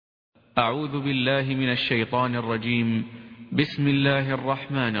أعوذ بالله من الشيطان الرجيم بسم الله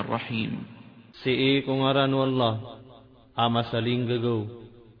الرحمن الرحيم Si'i kungaran wallah ama saling gagaw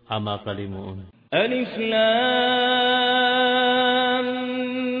ama kalimuon. Alif Lam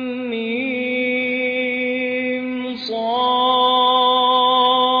Mim Sad.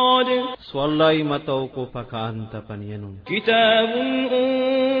 Swallay mataw ko pakaanta paniyanong. Kitabun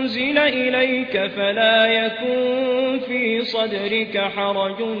unzila ilayka fala yakun fi sadrika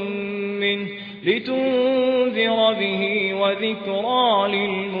harajun min litunzira bihi wa dhikra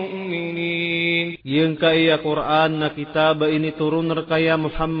lil mu'minin. Yang kaya Quran na kitab ini turun kaya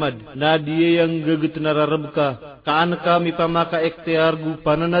Muhammad na dia yang geget nararabka kaan kami pamaka ikhtiar gu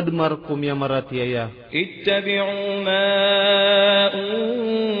pananadmar kumya maratiaya. Ittabi'u ma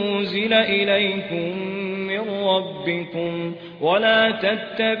unzila ilaykum min rabbikum wa la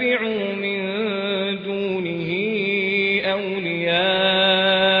tattabi'u min dunihi awliya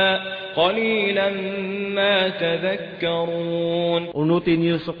qalilan ma tadhakkarun. Unutin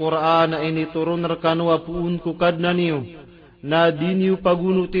niyo sa Quran na ini turun rekanwa puun kukadna niyo na di niyo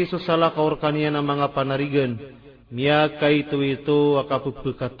pagunuti sa salakaw kaniya ng mga panarigan miya kay ito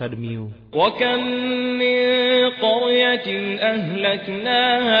akapupukatad niyo. Wa kam min qaryatin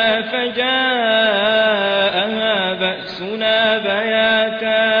ahlaknaha fajaaha ba'suna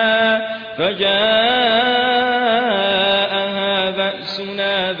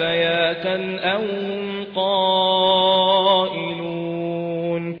bayatan aw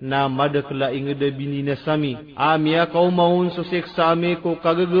qailun. Na madakla ingeda binina sami amia kau maun sosek sami ko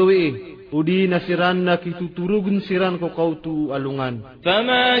kagagawi udi nasiran na kituturugun siran ko kau tu alungan.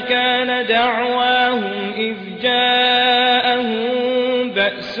 Fama kana da'wahum iz ja'ahum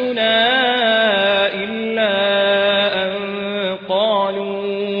ba'suna illa an qalu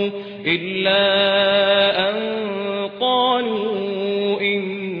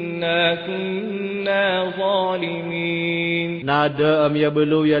inna kunna zalimin. Nada am ya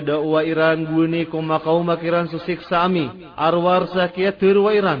belu ya dakwa iran guni ko makau makiran susiksa ami arwar sakia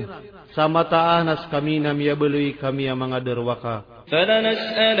terwa iran sama ta'anas kami nam ya belu kami yang mga derwaka.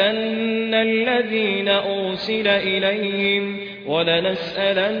 فلنسألن الذين أرسل إليهم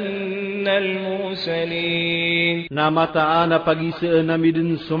ولنسألن المرسلين. Nama ta'ana pagi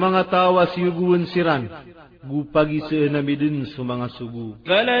seenamidin sumanga tawa siyuguan siran gu pagi seenamidin sumanga sugu.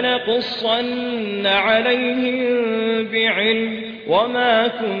 فلنقصن عليهم بعلم وما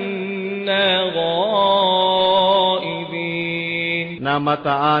كنا غائبين. Nama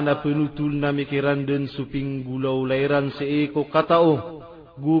ta'ana penutul na mikiran den suping gulau lairan seeko katao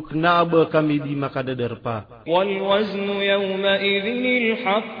gu knaba kami di makadadarpa. والوزن يومئذ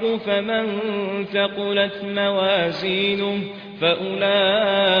الحق فمن ثقلت موازينه فأولئك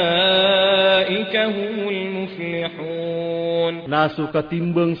هم المفلحون. Nasu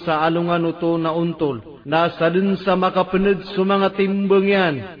katimbang sa alungan uto na untol nasa din sa makapened sumanga timbang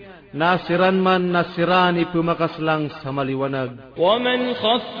yan nasiran man nasirani pumakaslang sa maliwanag. ومن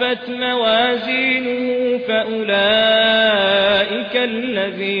خفت موازينه فأولئك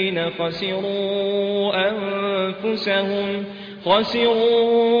الذين خسروا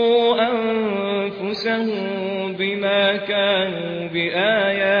أنفسهم بما كانوا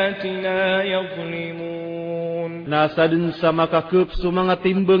بآياتنا يظلمون. Nasa din sa makakip sumanga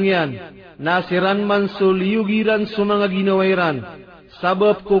timbang yan nasiran man suliyugiran sumanga ginawairan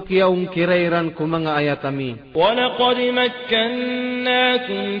sabab ko kiyaong kirairan ko mga ayatami. وَلَقَدْ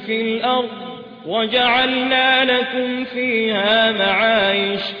مَكَّنَّاكُمْ فِي الْأَرْضِ وَجَعَلْنَا لَكُمْ فِيهَا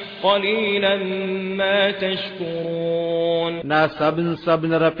مَعَايِشَ قَلِيلًا مَا تَشْكُرُونَ.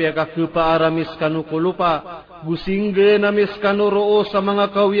 Nasabn-sabn rapya kakupa aramis kanu kulupa busingge namis kanu roo sa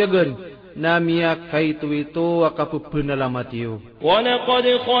mga kawiyagan namiya kaitu ito akapupunalamatyo. وَلَقَدْ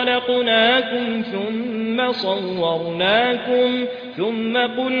خَلَقْنَاكُمْ ثُمَّ صَوَّرْنَاكُمْ ثُمَّ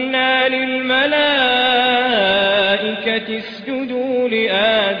قُلْنَا لِلْمَلَائِكَةِ اسْجُدُوا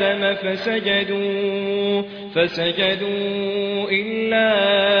لِآدَمَ فسجدوا إلا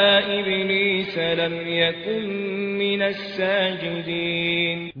إبليس لم يكن من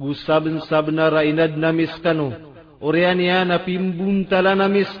الساجدين. Gusabn-sabn na rainad namis kanu urian niya na pimbuntala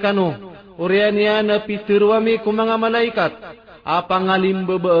namis kanu urian niya na pitirwami ku mga malaikat apangalim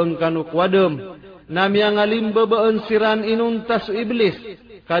babaeng kanu kwadem nami ang alim babaen siran inuntas iblis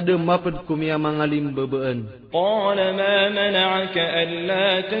kadem maped kumya mangalim babaen. قال ما منعك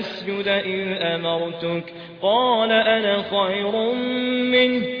ألا تسجد إذ أمرتك قال أنا خير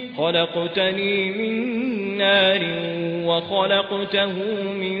منه خلقتني من نار وخلقته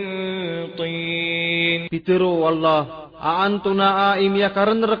من طين. Pitero Allah aantuna aim ya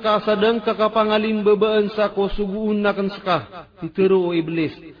karan reka sadang kakapangalim babaan sa ko suguun na kan saka. Pitero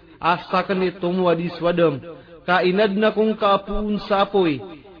iblis asakan itum wadis wadam, ka inadna kung kaapuun sa apoy,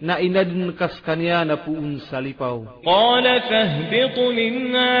 na inadin kaskanya na puun sa lipaw. Qala fahbitu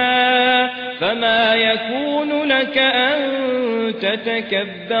minha, fama yakunu laka an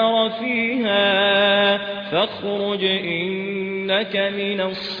tatakabbara fiha, fakhruj innaka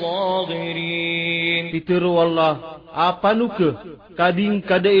minas sagirin. Pitiru Allah, apanuke, kading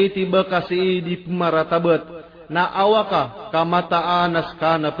kadai tiba kasih di pemaratabat, na awaka kamataan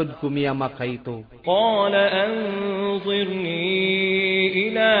askana pedkumia maka itu. Qala anzirni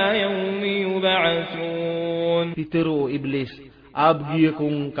ila yawmi yub'atsun. Pitiru iblis, abgi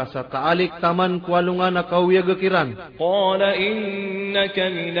kung kasataalik taman kualungan na kauya gakiran. Qala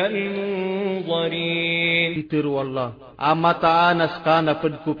innaka minal munzarin. Pitiru Allah, amataan askana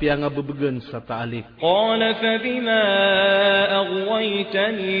pedkupia nga bebegan sa taalik. Qala fabima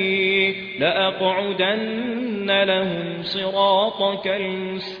aghwaytani la'aq'udanna lahum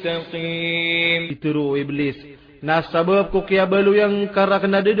siratakal mustaqim. Pitiru iblis, na sabab ko kaya balu yang karak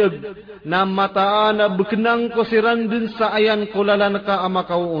na dedeg, na mataan na bekenang ko siran din sa ayan kulalan ka ama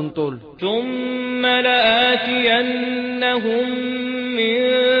kau untol. Thumma la'atiyannahum min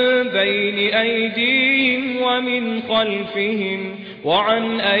bayni aydihim wa min khalfihim wa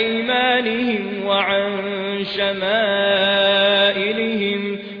an aymanihim wa an shama'ilihim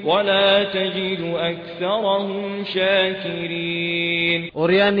wa la tajidu aktharahum shakirin.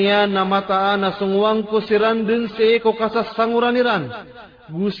 Orian yan na mataan na sungwang ko siran din sa eko kasasanguraniran,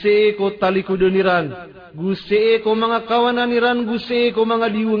 guse ko talikuduniran, guse ko mga kawananiran, guse ko mga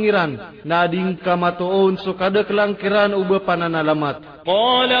diwungiran, nading kamatoon so kadaklang uba pananalamat.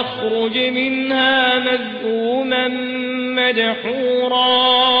 Qala akhruj minha madhuman madhura,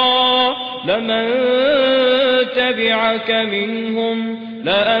 laman tabi'aka minhum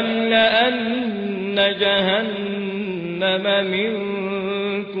la'amla'anna jahannama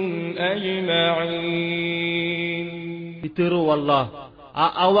minkum ajma'in. Itiru Allah,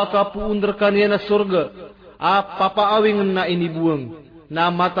 aawaka puunderkan yan na surga, papaawing na inibuang, na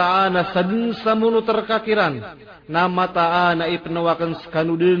mataan na sadin sa muno terkakiran, na mataan na ipnawakan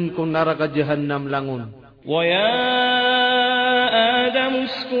skanudin kung naraka jahannam langun. Wa ya Adam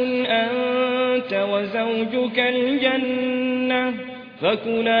uskun anta wa zawjuka al-jannah,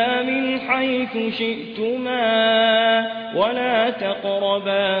 فكلا من حيث شئتما ولا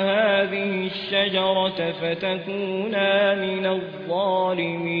تقربا هذه الشجرة فتكونا من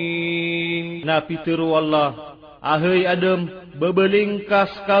الظالمين. Napitiru Allah, ahai Adam, bebeling kas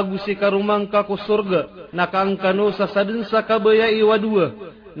kagusi karumang kaku surga, nakang kanu sasadin sakabaya iwadua,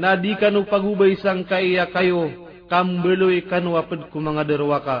 nadi kanu pagubay sang kaiya kayo, kambeloy kanu apad ku mga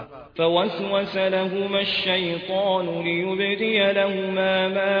derwaka. فوسوس لهما الشيطان ليبدي لهما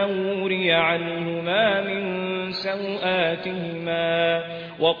ما وري عنهما من سوآتهما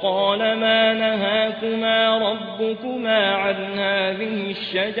وقال ما نهاكما ربكما عن هذه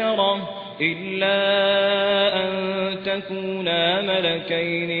الشجرة إلا أن تكونا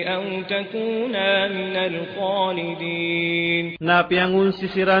ملكين أو تكونا من الخالدين. Napiangun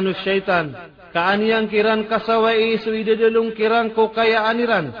sisiranu syaitan, kaaniang kiran kasawai suidadalung kiran ko kaya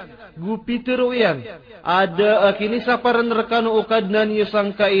aniran, gupitiru iyan, ada akini saparan rekanu ukadnan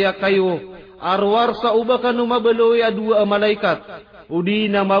yusang kaya kayo, arwar sa uba kanu mabeloy adua malaikat, udi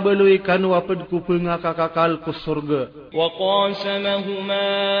na mabeloy kanu apad ku pengakakakal ku surga. Wa qasamahuma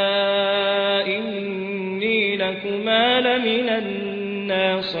inni lakuma laminan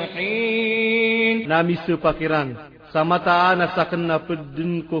nasihin. Nami sepakiran, samataan asakan na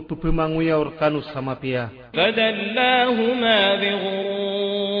pedin ko pepemanguyawar kanu sama pia. فدلاهما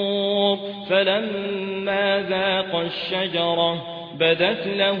بغرور فلما ذاقا الشجرة بدت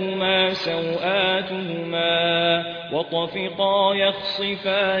لهما سوآتهما وطفقا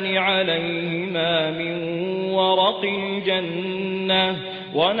يخصفان عليهما من ورق الجنة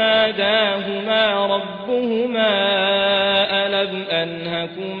وناداهما ربهما ألم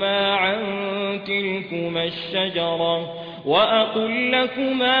أنهكما عن تلكما الشجرة وأقل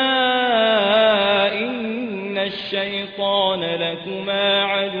لكما إن الشيطان لكما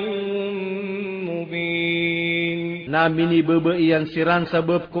عدو مبين. Namini bebe iyan siran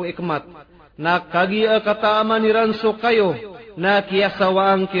sabab ko ikmat, na kagi kata amaniran so kayo, na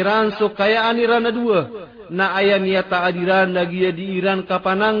kiyasawaang kiran so kaya aniran na dua, na ayan yata adiran na giya diiran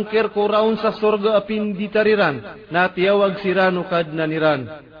kapanangker ko raun sa sorga apin ditariran, na tiyawag sirano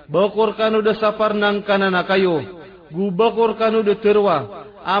kadnaniran. Bakor kanu da sapar nang kanana kayo, gubakor kanu da terwa,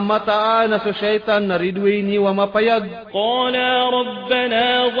 amataan na sa syaitan na ridway ni wa mapayag. Qala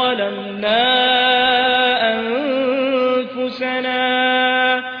rabbana zalamna anfusana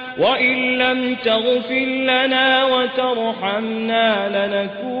wa in lam taghfir lana wa tarhamna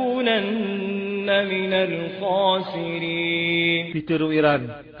lanakunanna لتكونن من الخاسرين. Pitiru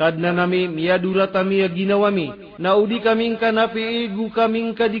iran, kadna nami miadura tami ginawami, naudi kaming kanapi igu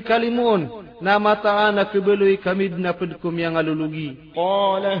kaming kadikalimun, na mataan na kebelui kamid na pedkum yang alulugi.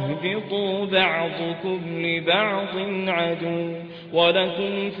 قال اهبطوا بعضكم لبعض عدو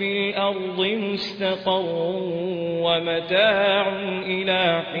ولكم في الأرض مستقر ومتاع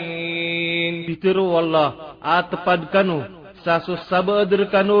إلى حين. Pitiru Allah, atepad kanu, sasus sabadr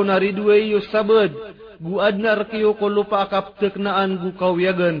kanu naridwe yu sabad, gu adnar kiyo ko lupa akap teknaan gu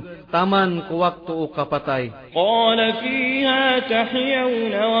kawiyagan, taman ko waktu o kapatay. قال فيها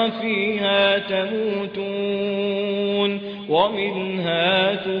تحيون وفيها تموتون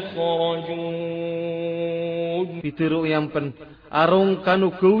ومنها تخرجون. Pitiru yang pen, arong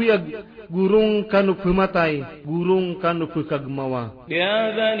kanu kawiyag, gurung kanu pematay, gurung kanu pekagmawa. يا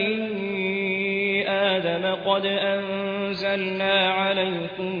بني آدم قد أنزلنا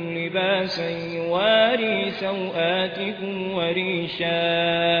عليكم لباسا يواري سوآتكم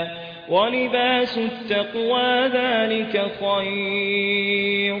وريشا ولباس التقوى ذلك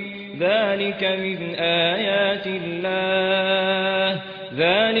خير ذلك من آيات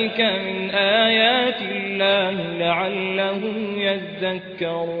الله لعلهم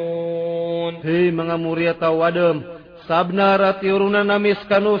يذكرون. Hei mga muriata wadam, sabna ratiuruna namis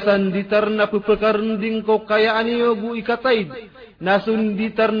kanusan ditarna pupekarnding ko kayaan iyo gu ikataid, nasun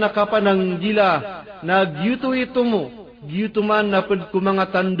ditarna kapanang gila, na gyutu itumu, gyutuman na pedku mga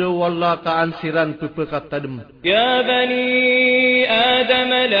tanda wala kaansiran pupekatadem. يا بني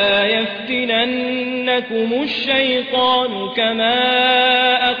آدم لا يفتننكم الشيطان كما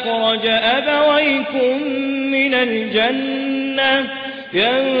أخرج أبويكم من الجنة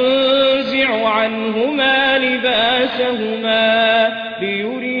ينزع عنهما لباسهما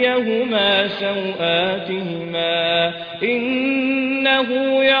ليريهما سوآتهما إنه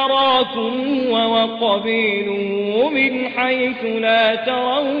يراكم هو وقبيله من حيث لا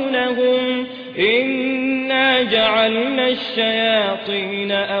ترونهم إنا جعلنا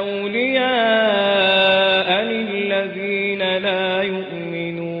الشياطين أولياء للذين لا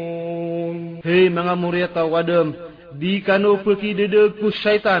يؤمنون. Hei mga muriata wadam, di kanu peki dedeku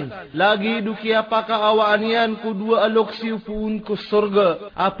syaitan, lagi duki apakah awaanian ku dua alok siupun ku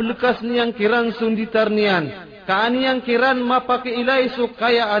surga, aplekas niang kiran sunditar nian, kaaniang kiran mapake ilai su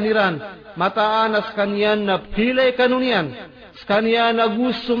kaya aniran, mata anas kanian na pilay kanunian, skanian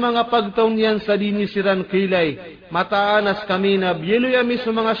agus su mga pagtaon niyan sa dinisiran kilay, mata anas kami na bieloy ami su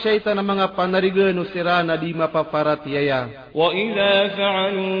mga syaitan na mga panarigan o sira na di mapaparatiaya. وإذا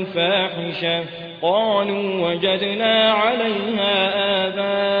فعلوا فاحشة قالوا وجدنا عليها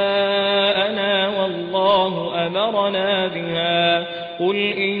آباءنا والله أمرنا بها قل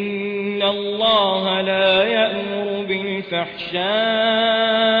إن الله لا يأمر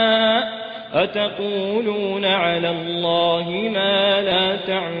بالفحشاء أتقولون على الله ما لا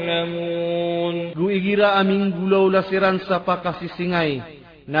تعلمون. Gu igira aming gulaw lasiran sa pakasisingay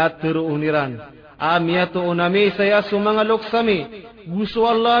na teruuniran. Amiato unami saya sumanga loksami, gusto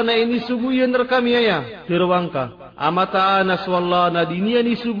Allah na inisuguyan kami aya. Terwangka, amataan na swalla na dinia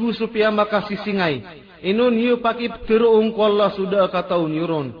nisugu supaya makasisingay. Inun yu pakip teruung ko Allah sudah kataun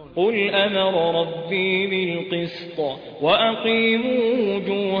yuron. قل أمر ربي بالقسط وأقيموا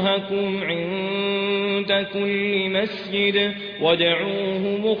وجوهكم عند كل مسجد وادعوه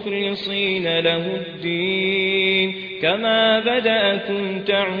مخلصين له الدين كما بدأكم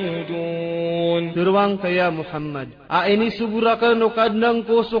تعودون. Terwang kaya Muhammad, ini sugurakan no kadnang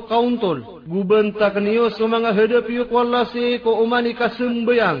ko so kauntol, gubentak niyo so mga hadap yu ko Allah si ko umani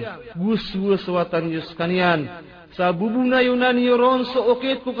kasembayang, guswa swatan yus kanian. Sa bubuna yunan yoron so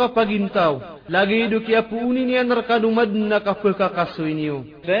okit ko kapagintaw. Lagi dukia puunin yan rakadumad na kapagkakasoy niyo.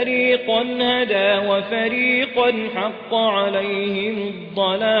 فريقا هدى وفريقا حق عليهم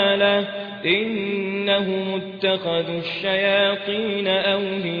الضلالة إنهم اتخذوا الشياطين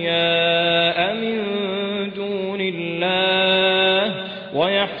أولياء من دون الله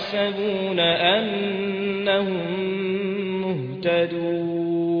ويحسبون أنهم مهتدون.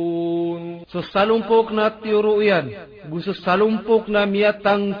 Salumpok na tiyuro yan, gusto salumpok na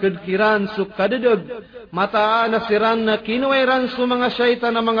miyatang kedkiran su kadedeg, mataan na siran na kinuwairan su mga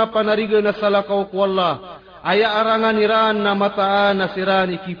syaitan na mga panariga na salakaw ko Allah, aya arangan iran na mataan na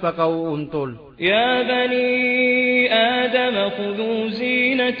siran ikipakaw untol. يا بني آدم خذوا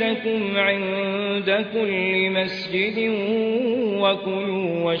زينتكم عند كل مسجد وكلوا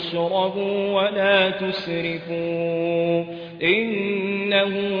واشربوا ولا تسرفوا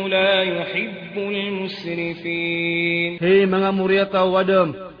إنه لا يحب المسرفين. Hei mga muriata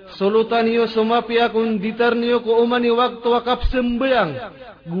wadam, Solutan niyo sumapi akong ditar niyo ko umani waktu wakap sembayang.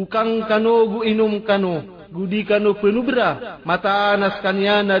 Gukang kano gu inum kano. Gudi kano penubra. Mata anas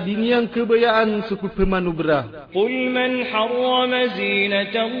kanyana diniyang kebayaan suku pemanubra. قل من حرم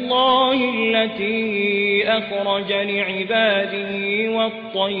زينة الله التي أخرج لعباده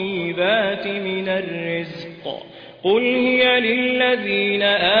والطيبات من الرزق قل هي للذين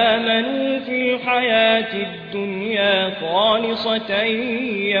آمنوا في الحياة الدنيا خالصة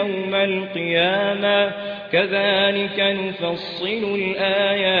يوم القيامة كذلك نفصل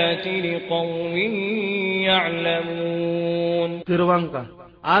الآيات لقوم يعلمون. Terwangka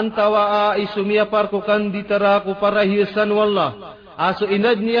antawa isumia parko kan diteraku para hiasan wallah aso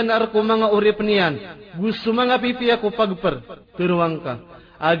inad niyan arko mga urip niyan gusto mga pipi ako pagper. Terwangka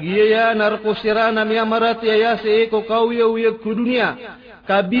agiya narko sirana mi amarat ya se eko kawiya ku dunia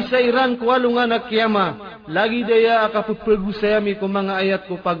kabisa iran ko alungan na kiyama lagi daya akapupegu saya mi ko mga ayat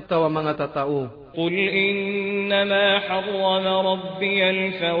ko pagtawa mga tatao. قل إنما حرم ربي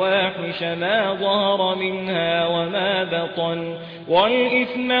الفواحش ما ظهر منها وما بطن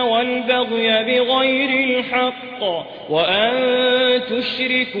والإثم والبغي بغير الحق وأن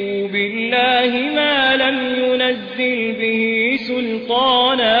تشركوا بالله ما لم ينزل به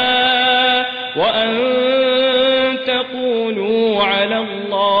سلطانا وأن تقولوا على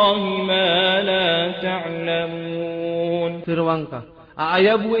الله ما لا تعلمون.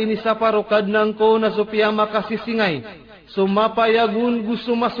 Aayabu ini saparokad nang ko na supaya makasisingay. Sumapayagun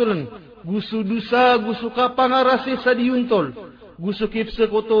gusto masulan. Gusto dusa, gusto kapangarasi sa diyuntol. Gusto kipsa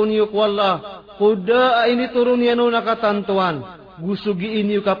ko to niyo ko Allah. Kuda ini turun niya no nakatantuan. Gusto giin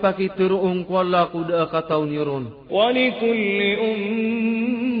niyo kapakituroong ko Allah kuda kataw niyo ron. وَلِكُلِّ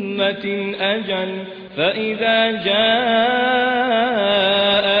أُمَّةٍ أَجَلٌ فَإِذَا جَاءَ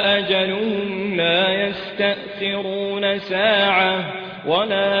أَجَلُهُمْ لَا يَسْتَأْخِرُونَ سَاعَةً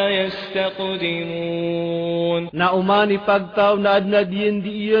ولا يستقدمون. Na umani pagtaw na adna diyan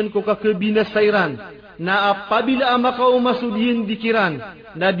diyan ko kakabinasayran. Na apabila amakau masudiyan dikiran.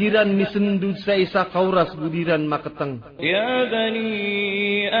 Na diran misendud sa isa kauras gudiran makatang. Ya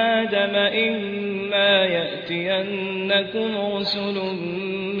bani Adam imma ya'tiyannakum rusulun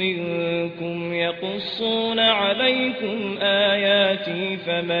minkum yaqussuna alaykum ayati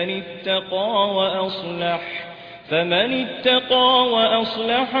faman ittaqa wa aslah. فمن اتقى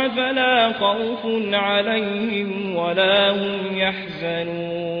وأصلح فلا خوف عليهم ولا هم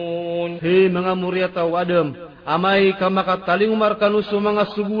يحزنون. Hei mga muriata wadam, amai kamakataling markanu su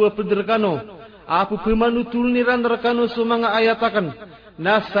mga suguwa pederkano, apu pemanutul niran rekanu su mga ayatakan,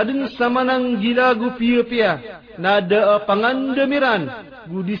 na sadin samanang gilagu pia-pia, na da pangandamiran,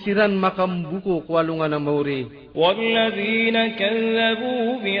 gudisiran makam buku kualungan na mauri. وَالَّذِينَ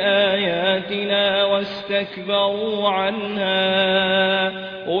كَذَّبُوا بِآيَاتِنَا وَاسْتَكْبَرُوا عَنْهَا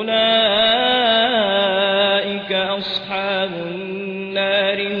أُولَئِكَ أَصْحَابُ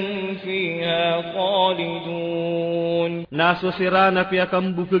النَّارِ هُمْ فِيهَا خَالِدُونَ. Nasusirana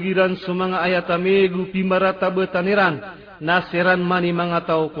piakam bukagiran sumanga ayatamegu pimarata betaniran. Nasiran mani mga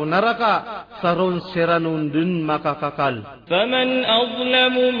tao ko naraka saron siranun dun makakakal. فَمَنْ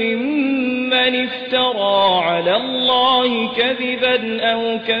أَظْلَمُ مِمَّنِ افْتَرَى عَلَى اللَّهِ كَذِبًا أَوْ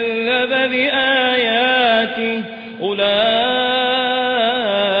كَذَّبَ بِآيَاتِهِ أُولَئِكَ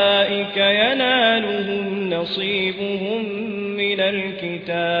يَنَالُهُمْ نَصِيبُهُمْ مِنَ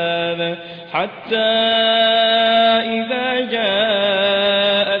الْكِتَابِ حَتَّى إِذَا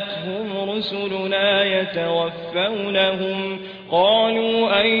جَاءَتْهُمْ رُسُلُنَا يَتَوَفَّوْنَهُمْ قَالُوا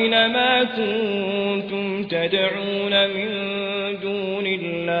أَيْنَ مَا كُنتُمْ تَدْعُونَ مِن دُونِ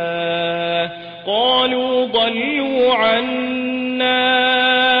اللَّهِ قَالُوا ضَلُّوا عَنَّا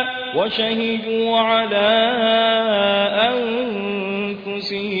وَشَهِدُوا عَلَى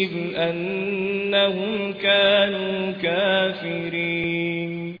أَنفُسِهِمْ أَنَّهُمْ كَانُوا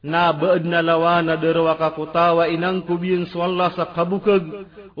كَافِرِينَ. Na baad na lawa na derwa kakutawa inang kubiyan swalla sa kabukag.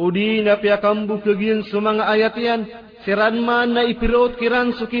 Udi na piakam bukagin sa mga ayat yan. Siran man na ipirot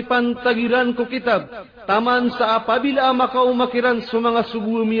kiran sukipan tagiran ko kitab. Taman sa apabila makaumakiran sa mga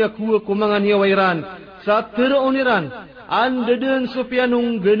subumiya kuwa ko mga niyawairan. Sa tiraoniran. Anda din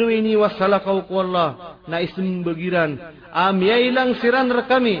supyanong ganoy ni wasalakaw ko Allah. Na isimbagiran. Amyay lang siran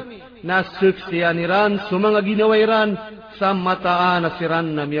rakami. Na suksiyaniran sa mga ginawairan. Sa mataan na siran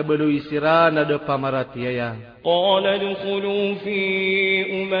na miyabaloy siran na da pamaratiyaya. قال ادخلوا في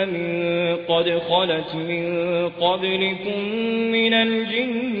قد خلت من قبلكم من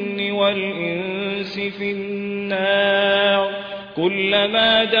الجن والإنس في النار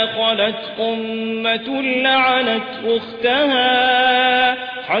كلما دخلت أمة لعنت أختها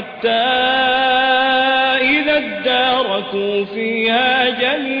حتى إذا اداركوا فيها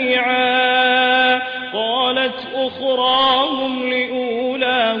جميعا قالت أخراهم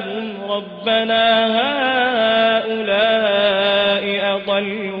لأولاهم ربنا هؤلاء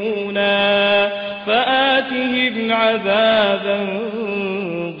أضلونا فآتهم عذابا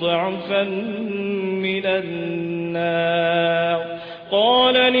ضعفا من النار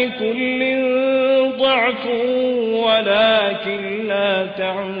قال لكل ضعف ولكن لا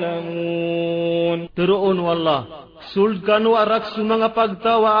تعلمون. Teruun wallah sulkan wa raksu mga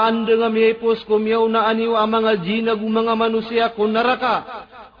pagtawaan dengan miyepos kumyaw na aniw ang mga jinagu mga manusia ko neraka.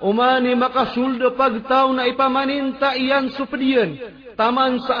 Umani makasulda pagtaw na ipamaninta iyan supedian.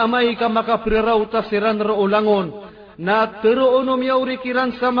 Taman sa amay ka makapriraw tasiran raulangon. Na teruun umyaw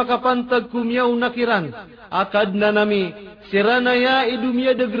rikiran sa makapantag kumyaw na kiran. Akad na nami siranaya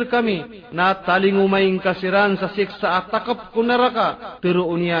idumya degre kami. Na taling umaying kasiran sa siksa at takap ko neraka.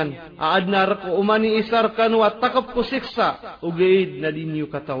 Teruun yan. Aad na ko umani isarkan wa takap ko siksa. Ugaid na dinyo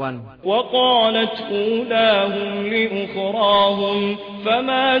katawan. وقالت أولاهم لأخراهم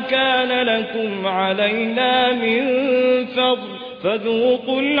فما كان لكم علينا من فضل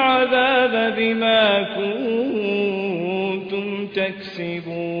فذوقوا العذاب بما كنتم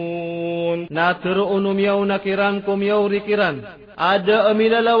تكسبون. Na teruun umyaw na kiran kumyaw rikiran. Ada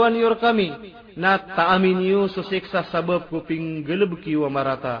amilalawan yor kami. Na taamin yu susiksa sabab kuping gelebki wa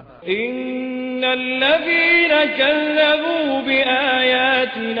marata. Innal ladhina kazzabu bi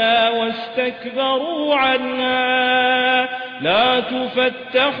ayatina wastakbaru anha la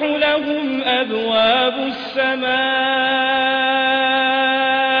tufattahu lahum abwabus samaa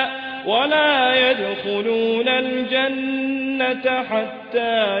ولا يدخلون الجنة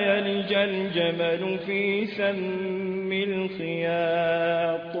حتى يلج الجمل في سم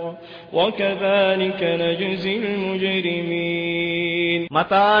الخياط وكذلك نجزي المجرمين.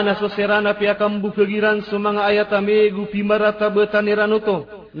 Mata na susirana piakam bukagiran sumanga ayat amegu pimarata betaniran uto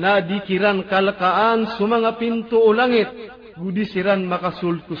na dikiran kalakaan sumanga pintu ulangit gudisiran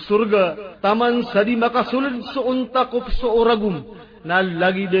makasul ku surga taman sadi makasul suuntakup suuragum. Na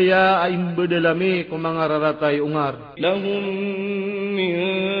lagi daya aim bedalame ko mga raratay ungar. Lahum min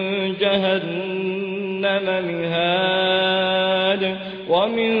jahannam mihad wa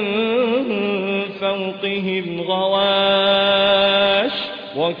min fawqihim ghawash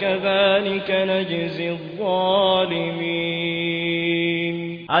wa kadhalika najzi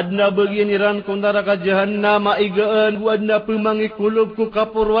adh-dhalimin. Adna bagianiran kung naraka jahannam maigaan adna pumangikulog ku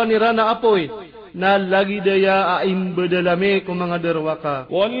kapurwan nirana apoy. Na lagi daya aim bedalame ko mga derwaka.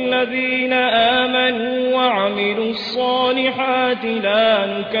 Walladzina amanu wa 'amilus salihati la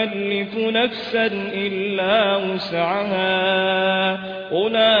nukallifu nafsan illa wus'aha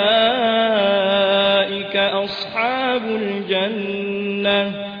ulaika ashabul jannah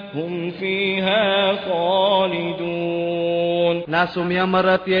hum fiha khalidun. Nasumya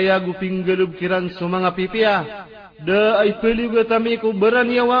maratiya guping gelub kiran sumanga pipia. Da ay peliga tami ko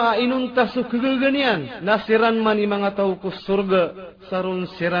beraniawa inun tasuk kegeganian nasiran mani mga tao ko surga sarun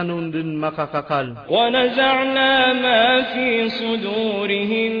siranun din makakakal. Wa naza'na ma fi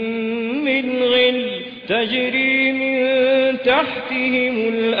sudurihim min ghil tajri min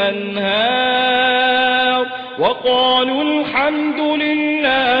tahtihim al-anhar wa qalu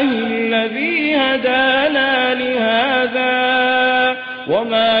alhamdulillahi alladhi hadana li hadha wa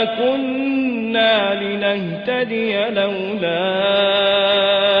ma kunna linahtadiya lawla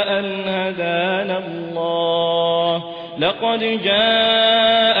an hadana Allah laqad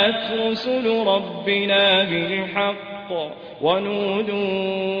ja'at rusulu rabbina bil haqq wa nudu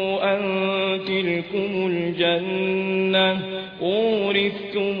an tilkumul jannah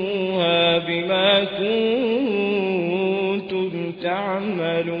urithumuha bima kuntum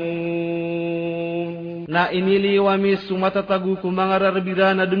ta'malun. Na iniliwami sumatatagu ku mga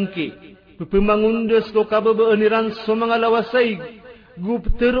rarbirana dengki. Pupemangundes ko kababaaniran sa mga lawasay.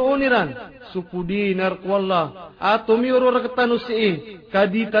 Gupterooniran. Supudi narkwallah. Atomioro rakatanu siin.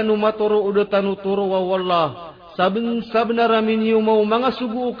 Kaditanu matoro uda tanu toro wawallah. Saben naramin yung mau mga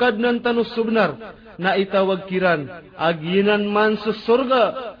subuukad ng tanu subnar. Na itawag kiran. Aginan man sa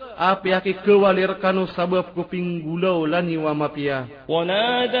surga. Api aki kewalir kanu sabab kuping gulaw lani wa mapia.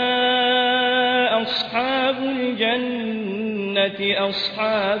 Wanada ashabul jannati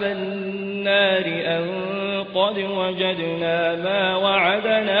ashaban nari an qad wajadna ma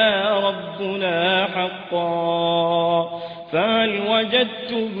wa'adana rabbuna haqqan. فهل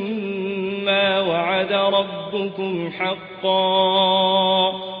وجدتم ما وعد ربكم حقا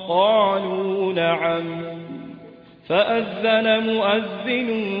قالوا نعم فأذن مؤذن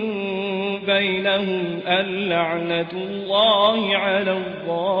بينهم اللعنة الله على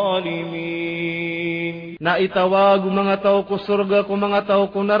الظالمين. Na itawag mga tao ko surga ko mga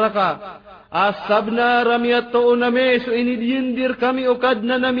tao ko neraka. Asabna ramiyatuon nami so inidindir kami ukad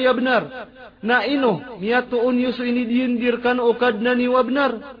na nami abnar. Na ino miyatuon yu so inidindir kan ukad na ni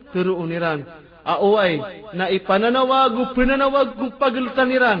wabnar. Teruuniran. Aoy na ipananawagu pinanawagu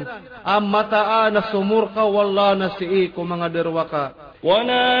pageltaniran. Amataa na sumurka wala na si ko mga derwaka.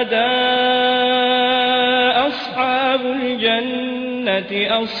 ونادى أصحاب الجنة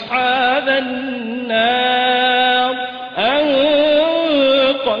أصحاب النار أن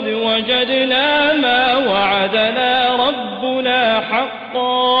قد وجدنا ما وعدنا ربنا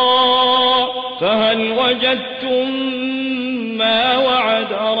حقا فهل وجدتم ما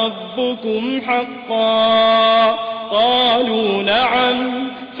وعد ربكم حقا قالوا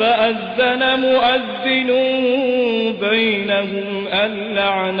نعم فأذن مؤذن بينهم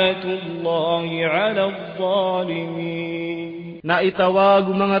اللعنة الله على الظالمين. Na itawag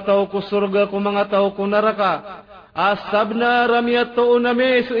mga tao ko surga ko mga tao ko neraka. Asabna ramiyatuon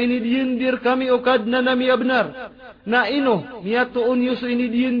nami so inidindir kami ukad na nami abnar. Na ino miyatuon yu so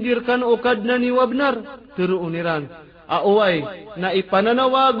inidindir kan ukad na ni wabnar. Teruuniran. Aoy na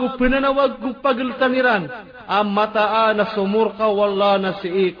ipananawagu pinanawagu pageltaniran. Amataa na sumurka wala na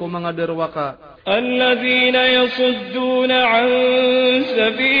si ko mga derwaka. الذين يصدون عن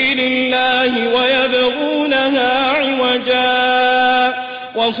سبيل الله ويبغونها عوجا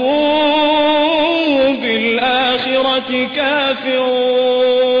وهم بالآخرة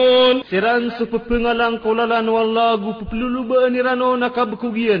كافرون. Siran supepengalang kulalan wala gu pepelulubaan nirano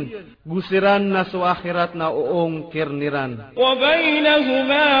nakabkugian. Gusiran na sa akhirat na uong kirniran.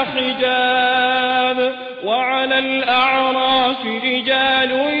 وبينهما حجاب وعلى الأعراف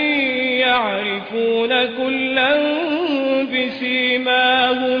رجال يعرفون كلا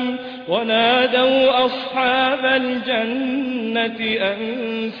بسيماهم ونادوا أصحاب الجنة أن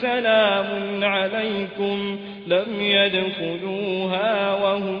سلام عليكم لم يدخلوها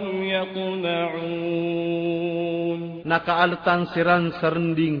وهم يطمعون. Nakaaltan siran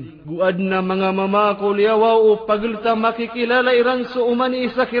serending. Guad na mga mama ko liyawaw pagelta makikilala iran so umani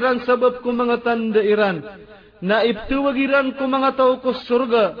isakiran sabab ko mga tanda iran. Naibtuwagiran ko mga tao ko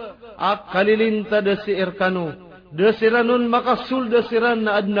surga. Ak kalilinta da si Erkano. Dasiranun makasul dasiran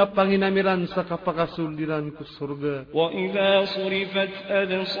na adna panginamiran sa kapakasuldiran ko surga. وَإِذَا صُرِفَتْ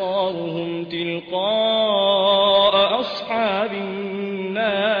أَبْصَارُهُمْ تِلْقَاءَ أَصْحَابِ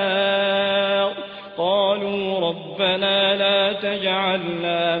النَّارِ قَالُوا رَبَّنَا لَا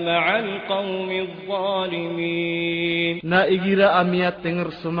تَجْعَلْنَا مَعَ الْقَوْمِ الظَّالِمِينَ. Naigira amiat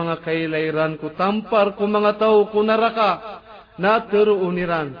tenger sa mga kailairan ko tampar ko mga tao ko naraka. Na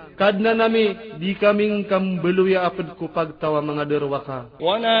teruuniran. Kadna nami di kaming kambeluya apad ko pagtawa mga derwaka.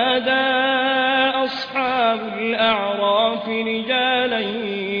 ونادى أصحاب الأعراف رجالا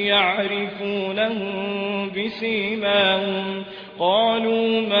يعرفونهم بسيماهم قالوا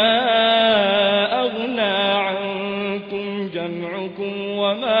ما أغنى عنكم جمعكم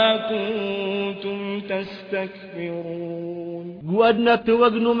وما كنتم تستكبرون. Guad na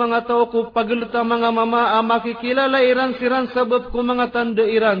tuwag no mga tao ko pagelta mga mama makikilala iran siran sabab ko mga tanda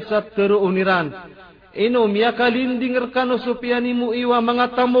iran sa teruuniran. Ino miyakalinding erkano supiani mu iwa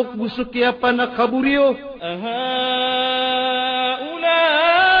mga tamok gusukya pa na kaburiyo.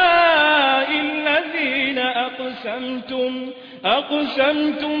 أهؤلاء الذين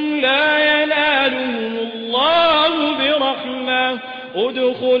أقسمتم لا ينالهم الله برحمة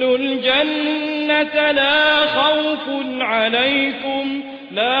ادخلوا الجنة لا خوف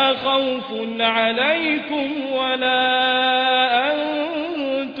عليكم ولا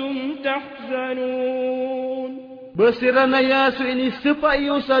أنتم تحزنون. Besirana yasu ini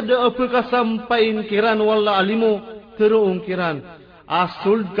sepayo sada apakah sampain kiran wala alimu teruung kiran.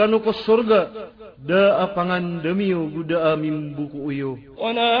 Asul kanu ko surga. Da apangan demiu guda amim buku uyu.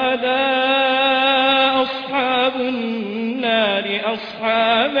 ونادى أصحاب النار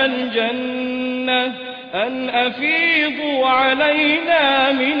أصحاب الجنة أن أفيضوا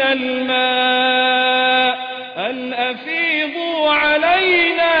علينا من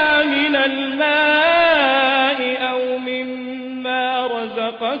الماء أو مما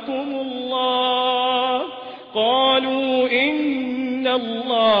رزقكم الله قالوا إن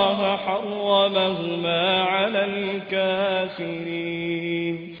الله حرمهما على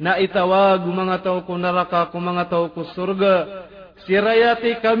الكافرين. Naitawag mga tao ko neraka ko mga tao ko surga.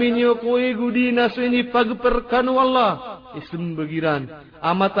 Sirayati kami niyo ko igudi na so ini pagperkanu Allah. isem begiran.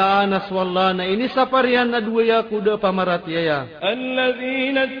 Amata naswalla na ini saparian na duya kuda pamaratiaya.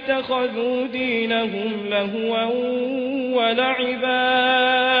 Alladzina ittakhadhu dinahum lahwan wa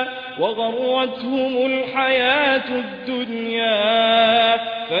la'iban wa gharratuhumul hayatud dunya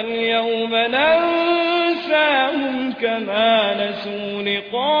falyawma nansahum kama nasu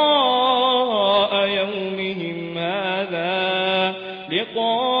liqa'a yawmihim hadha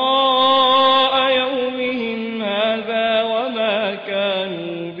وما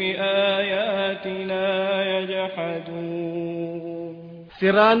كانوا بآياتنا يجحدون.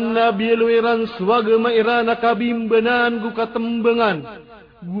 Siran biluiran swaga mairana kabimbenan gu katembengan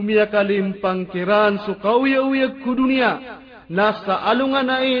gumia kalimpang kiran sukauya-uya ku dunia. Nasa alungan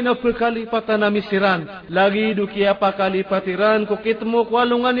ay na pekalipatan na misiran. Lagi du kia pakalipatiran ko kitmo ko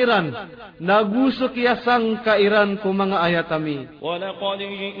alungan iran. Naguso kia sang kairan ko mga ayatami. وَلَقَدْ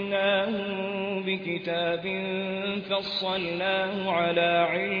جِئْنَاهُمْ بِكِتَابٍ فَصَّلْنَاهُ عَلَى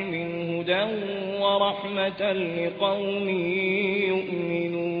عِلْمٍ هُدًى وَرَحْمَةً لِقَوْمٍ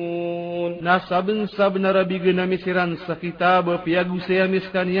يُؤْمِنُونَ. Nasabn-sabn na rabigan na misiran sa kitab piagusaya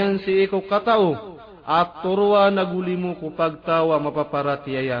miskanian si iko katao. At turwa nagulimu ko pagtawa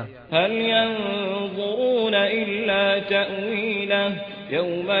mapaparatiaya. هل ينظرون إلا تأويله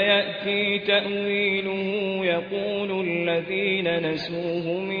يوم يأتي تأويله يقول الذين نسوه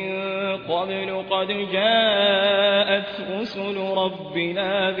من قبل قد جاءت رسل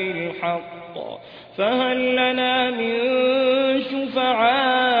ربنا بالحق فهل لنا من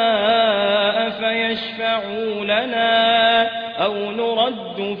شفعاء فيشفعوا لنا أو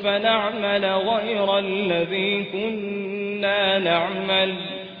نرد فنعمل غير الذي كنا نعمل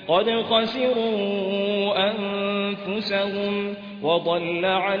قد خسروا أنفسهم وضل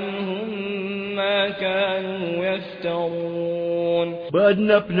عنهم ما كانوا يفترون.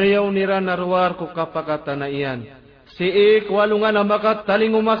 Baadnap na yaw niranarwar ko kapakatan na iyan. Siik walungan na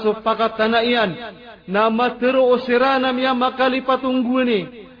makataling umasok pakatan na iyan. Na matero o siranam ya makalipatunggu ni.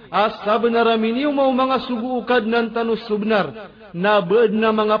 Asa benaramin yung mga suguukad ng tanus subnar. Na baad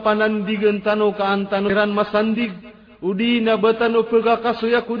na mga panandigan tano kaantano iran masandig. Udi na batano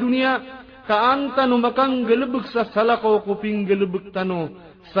pagkakasuya ko dunia. Kaantano makang galabag sa salakaw kuping galabag tano.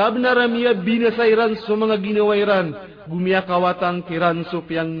 Sabnaramiya binasairan sa mga ginawairan. Gumiyakawatang kiran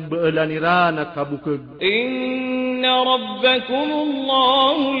supyang baalaniran at kabukag. Inna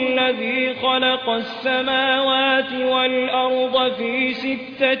rabbakumullahu alladhi khalaqas samawati wal arda fi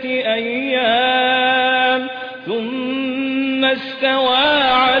 6 ayyam. ثم استوى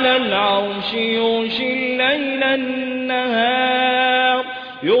على العرش يغشي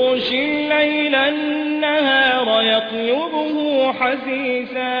الليل النهار يطلبه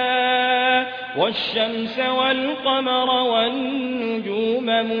حثيثا والشمس والقمر والنجوم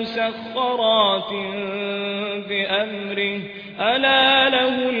مسخرات بأمره ألا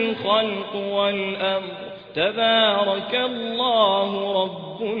له الخلق والأمر تبارك الله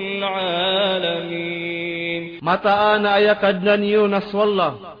رب العالمين. Mataan na ayakad na niyo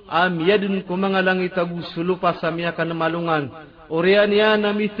naswalla. Yadun ko mga langit agusulupa sa miyakan na malungan. Orian yan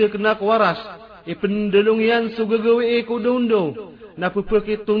na mitik na kwaras. Ipendalong yan sugagawi ko dundo.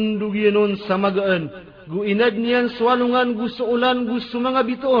 Napupakitundug yanon sa magaan. Guinad niyan swalungan gusto ulan gusto mga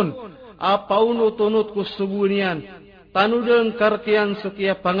bitoon. Apaun utunot ko suguan yan. Tanudang karkian sa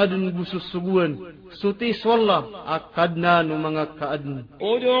kaya pangadun gusto suguan. Suti swalla akad na no mga kaadun.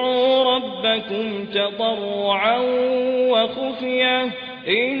 Udu'u rabbakum tadarru'an wa khufiyah.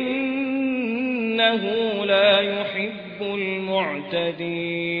 Innahu la yuhibbul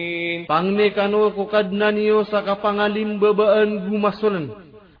mu'tadin. Pangni kanu kukad na niyo sa kapangalimbabaan gumasulan.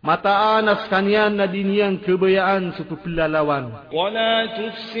 Mataanas kanyan na diniyang kebayaan sa pupilalawan. وَلَا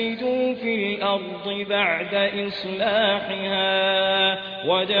تُفْسِدُوا فِي الْأَرْضِ بَعْدَ إِصْلَاحِهَا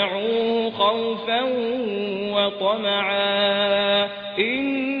وَادْعُوهُ خَوْفًا وَطَمَعًا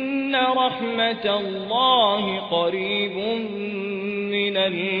إِنَّ رَحْمَةَ اللَّهِ قَرِيبٌ مِنَ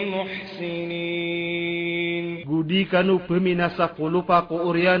الْمُحْسِنِينَ. Gudi kanu peminasa kulupa ko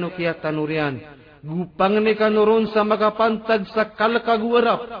oriano kia tanurian. Gupang ni kanuron sa makapantag sa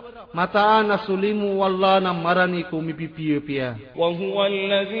kalakaguarap. Mataan na sulimu wala na marani ko mipipiya-piya. وَهُوَ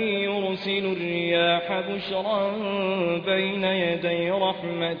الَّذِي يُرْسِلُ الرِّيَاحَ بُشْرًا بَيْنَ يَدَيْ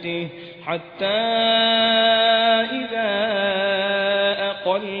رَحْمَتِهِ حَتَّى إِذَا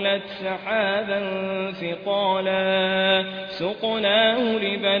أَقَلَّتْ سَحَابًا ثِقَالًا سُقْنَاهُ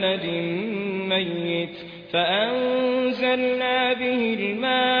لِبَلَدٍ مَّيِّتٍ فأنزلنا به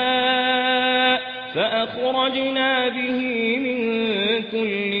الماء فأخرجنا به من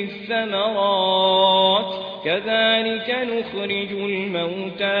كل الثمرات كذلك نخرج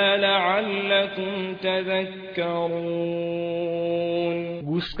الموتى لعلكم تذكرون.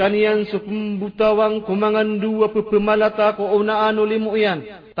 Guskanian supembutawang kumangan dua pepemalata ko unaan ulimuyan.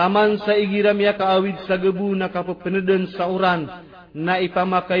 Taman sa igiram ya kaawid sa gebu na kapepeneden sa uran. Na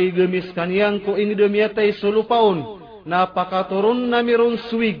ipamakai gemis kaniang ko ingdem yatay sulupaon. Na pakaturun na miron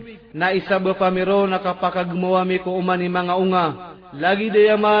suwig. Na isa bapamiro nakapakagmawami ko umani mga unga. Lagi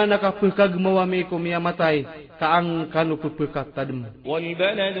dayama nakapakagmawami ko miyamatay. Kaang kanu pupukat tadem.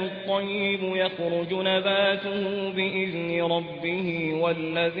 والبلد الطيب يخرج نباته بإذن ربه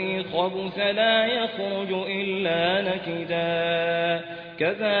والذي خبث لا يخرج إلا نكدا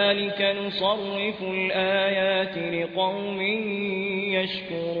كذلك نصرف الآيات لقوم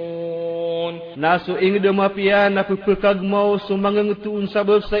يشكرون. Nasu ingdem apian na pupukagmaw sumangangutuun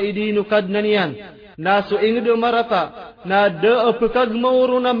sabab sa idinu kadnanian. Nasu ingdem marata na da apakagmaw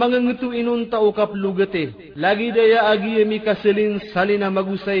na mangangutu inun tao kaplugate. Lagi daya agi mi kaselin salina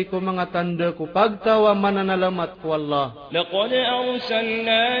magusay ko mga tanda ko pagtawa mananalamat ko Allah. لقد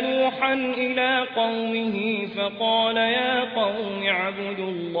أرسلنا نوحا إلى قومه فقال يا قوم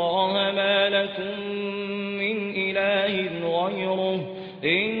اعبدوا الله ما لكم من إله غيره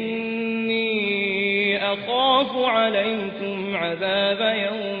إني أخاف عليكم عذاب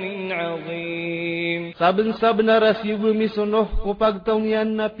يوم عظيم. Saben-saben narasi bumi sonoh ko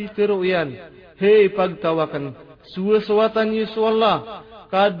pagtawnyan na pitiruyan. Hei pagtawakan. Suwaswatan Yesu Allah.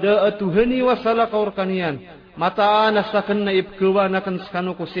 Kada atuhani wasala kaur kanian. Mataan asakan na ipkawanakan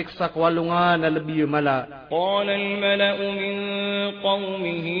skano ko siksa kwalungan na lebih mala. قال الملأ من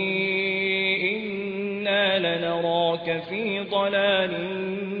قومه إنا لنراك في ضلال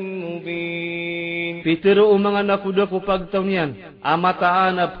مبين. Pitiro mga nakuda ko pagtawnyan.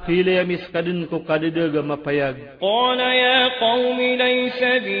 Amataan ap hilayamis kadin ko kadadaga mapayag. قال يا قوم ليس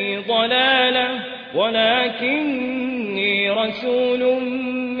بي ضلالة ولكني رسول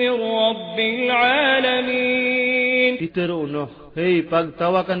من رب العالمين. Pitiro no. Hei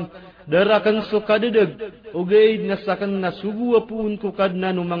pagtawakan. Darakan so kadadag. Ugaid nasakan nasugu apuun ko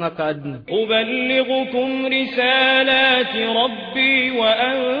kadnano mga kaadn. أبلغكم رسالات ربي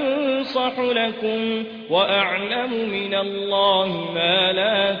وأنصح لكم وأعلم من الله ما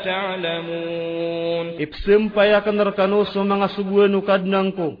لا تعلمون. Ipsempayakan rakano so mga suguan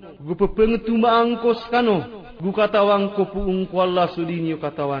kadnang ko. Gupapengetumaang ko skano. Gukatawang ko puung ko Allah sudinyo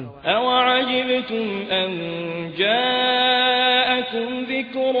katawan. أوعجبتم أن جاءكم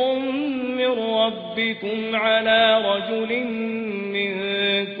ذكر من ربكم على رجل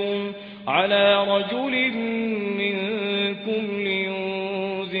منكم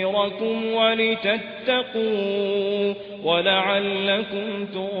لينذركم ولتتقوا ولعلكم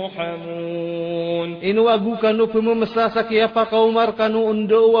ترحمون. Inuwagu kanu pememesasa kaya pakaumar kanu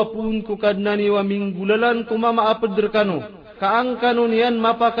undo wapun ku kadnani wa minggulalan kumamaapeder kanu. Kaang kanu niyan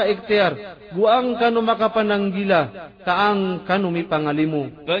mapaka ikhtiar. Buang kanu makapananggila. Kaang kanu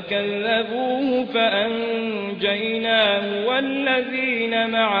mipangalimu. فكذبوه فأنجيناه والذين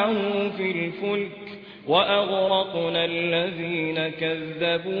معه في الفلك وأغرقنا الذين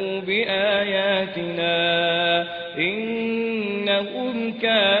كذبوا بآياتنا إنهم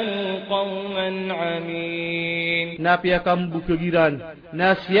كانوا قوما عمين. Napiakam bukagiran.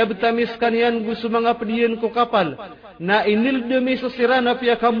 Na siab tamis kanian gusto mga pediyan ko kapal. Na inil demi sesiran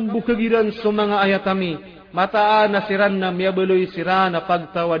napiakam bukagiran so mga ayatami. Mataan na siran na miyabeloy siran na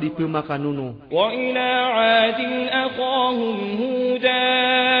pagtawa di pumakanuno. وإلى عاد أخاهم هودا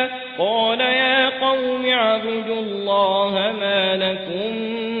قال يا قوم اعبدوا الله ما لكم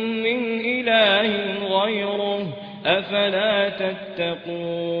من إله غيره أفلا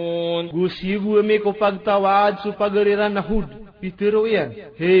تتقون. Gusibu eme ko pagtawaad su pagariran na hud. Pitiro yan.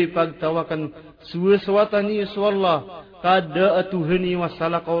 Hei pagtawakan suwaswatan ni Yesu Allah. Kada atuhani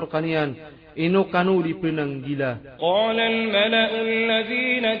wasala kaur kanian. Ino kanu di penanggila. قال الملأ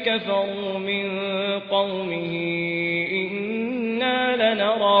الذين كفروا من قومه إنا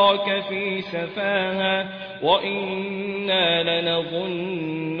لنراك في سفاهة وإنا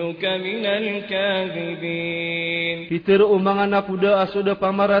لنظنك من الكاذبين. Pitiro mga nakuda asuda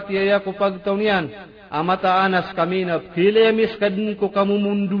pamaratiaya ko pagtaunian. Amataanas kami na kilemis kadin ko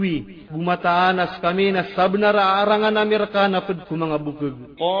kamumundui. Bumataanas kami na sabnara arangan amirka na ped ko mga bukag.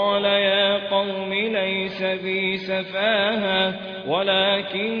 قال يا قوم ليس بي سفاهة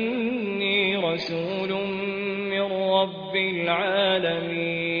ولكني رسول من رب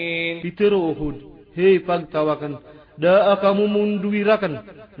العالمين. Pitiro uhud. Hei pagtawakan. da kamu munduirakan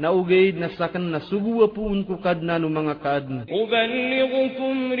na ugaid na sakan na sugu apun ku kadna no mga kaadn.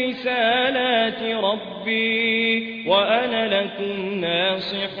 Uballighukum risalati rabbi wa ana lakum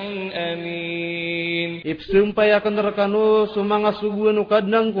nasihun amin. Ipsumpay akan rakano sumanga sugu no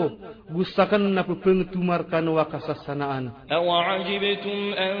kadnang ko gustakan na pupengtumar kanu wakasasanaan.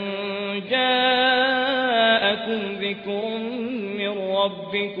 Awajibtum an ja'akum dhikrun min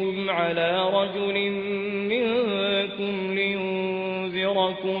rabbikum ala rajulin minkum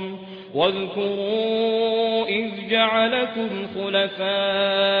liyunzirakum واذكروا إذ جعلكم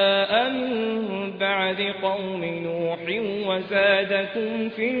خلفاء من بعد قوم نوح وزادكم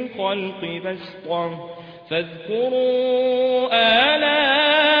في الخلق بسطة فاذكروا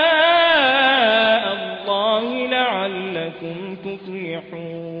آلاء الله لعلكم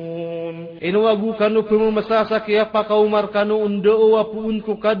تفلحون. Inuwagu kanu pemumasa kaya pakaumar kanu undo wapuun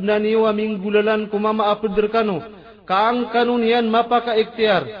ku kadnani wa minggulalan kumama apeder kanu kaang kanunian mapaka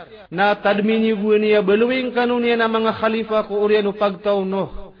ikhtiar na tadmini guaniya beluing kanunian na mga khalifa ko urianu pagtaw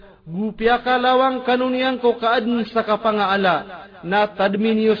no gupya kalawang kanunian ko kaadn sa kapangaala na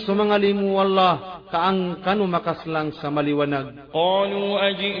tadmini sa mga limu Allah kaang kanu makaslang sa maliwanag. Qalu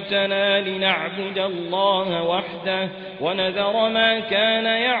ajitana lina'bud Allah wahdah wa nadhara ma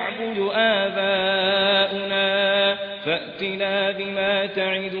kana ya'budu aba'una fa'tina bima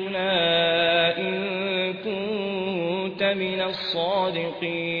ta'iduna in kunta minas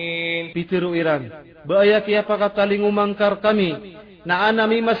sadiqin. Pitiro iran baaya kaya pakataling umangkar kami na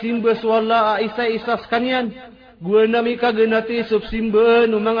anami masimbes wala isa-isas kanyan gua nami kagenati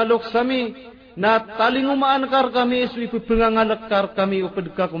subsimben umang alok sami na taling umaankar kami iswi pengangalakar kami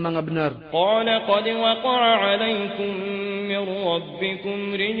upedka ku mga benar. Qala qad waqa'a alaykum min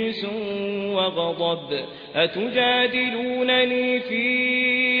rabbikum rijsun wa ghadab atujadilunani fi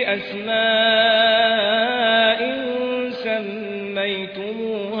asma'in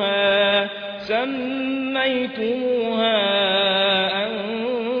sammaytumuha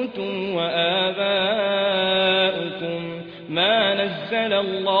antum wa aba'ukum ma nazzala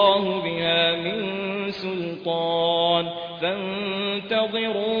Allah biha min sultan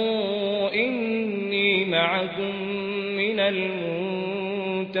fantadhiru inni ma'akum minal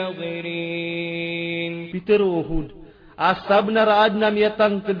muntadhirin. Peter Uhud asab na raad na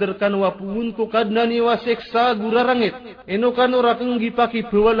miyatang kederkan wapuun ko kadnani waseksa gurarangit. Ino kanu rakang gipaki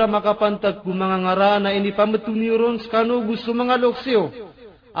pewala makapantag ku mga ngara na ini pametuniron skanu gusto mga loksyo.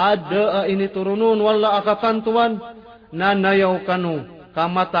 Ada ini turunon wala akapantuan na nayaw kanu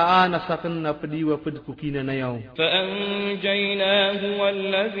kamataan asakan na pediwa pedkukina nayaw. Fa'anjaynahu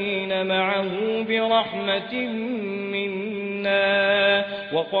wallazina ma'ahu birahmatin minna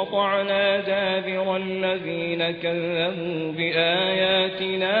wa qata'na dabira allazina kazzabu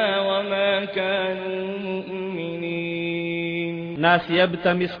biayatina wa ma kanu mu'minin. Nasiyab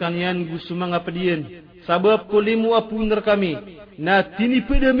tamis kanyan gusto mga pediyan sabab kulimu apuner kami na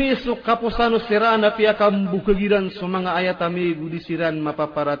tinipedami so kaposano sirana pia kambukagiran so mga ayatami gudisiran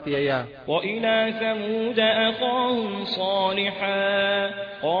mapaparatiaya. Wa ila thamud akhahum salihan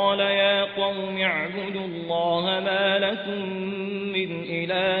qala ya qawmi i'budu allaha ma lakum min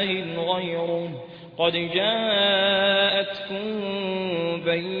ilahin ghayruh qad ja'atkum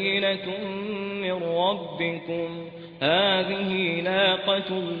bayyinatun min rabbikum hadhihi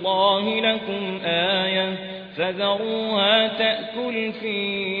naqatullahi lakum ayah فذروها تأكل في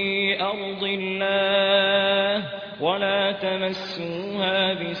أرض الله ولا تمسوها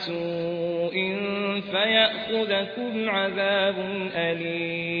بسوء فيأخذكم عذاب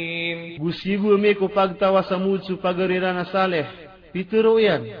أليم. Gusigu meko pagtawa sa mudso pagarira na saleh. Pituro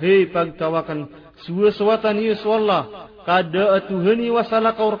yan, hey pagtawakan suwaswatan niyo swalla kada atuhani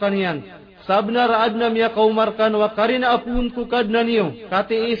wasala kaur kanian. Sabna raadna miya kaumarkan wa karina apun ku kadna niyo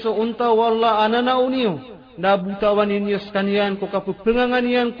kati iso unta walla ananao niyo. Nabutawan ninyo kanian ko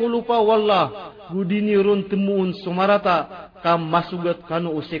kapupenganganian ko lupa wala gudini ron temuun sumarata kam masugat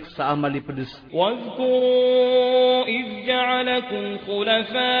kanu usik sa amali pedes. Wadhkuru idh ja'alakum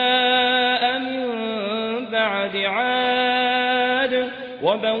khulafa'a min ba'di 'ad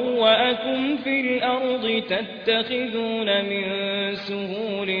wa bawwa'akum fil ardi tattakhiduna min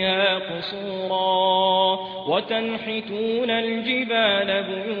suhuliha qusura wa tanhituna al-jibala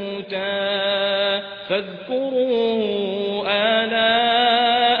buyutan fadhkuru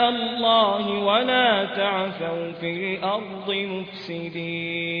ala'a Allah wa la ta'thaw fil ardi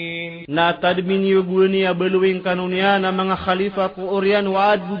mufsidin. Na tadmin yuguni abeluing kanunia na mga khalifa ko orian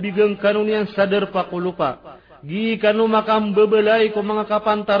waad gubigang kanunian sadar pa kulupa. Gi kanu makam bebelai ko mga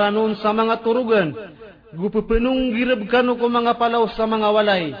kapantaranon sa mga turugan. Gupupenung girab kanu ko mga palaw sa mga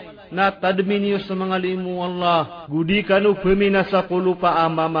walay. na tadminiyo sa mga limu Allah. Gudi kanu peminasa kulupa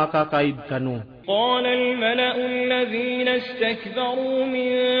amama kakaid kanu. قال الملأ الذين استكبروا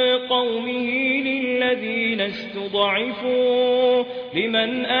من قومه للذين استضعفوا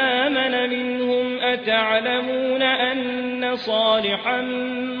لمن آمن منهم أتعلمون أن صالحا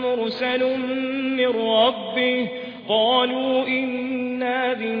مرسل من ربه قالوا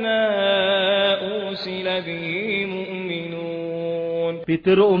إنا بما أرسل به مؤمنون.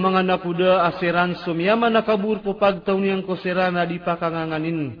 Pitero mga napuda asiran sumyama nakabur po pagtaw niyang kusirana di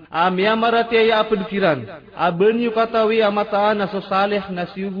pakanganganin. Amyama ratiaya apedkiran. Aben yu katawi amataan na sosaleh na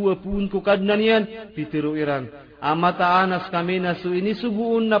siugu apun kukadna niyan. Pitero iran. Amataan as kami na su ini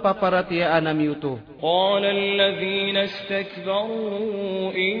subuun na paparatiaan namiuto. قال الذين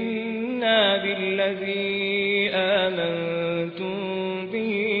استكبروا إنا بالذي آمنتم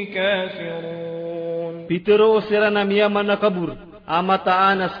به كافرون. Pitero siran amyama nakabur.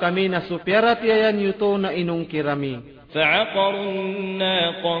 Amataan as kami na supiratiayan yuto na inong kirami. فعقروا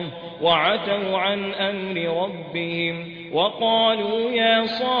الناقة وعتوا عن أمر ربهم وقالوا يا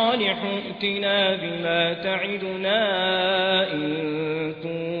صالح ائتنا بما تعدنا إن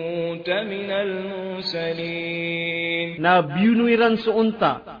كنت من المرسلين. Na biunuiran su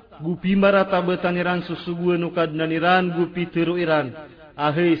unta, gupi maratabetaniran susuguan ukadnaniran gupi teruiran.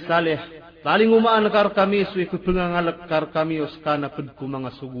 Ahai saleh. Taling umaan kar kami suy kupengangalak kar kami oskana pedku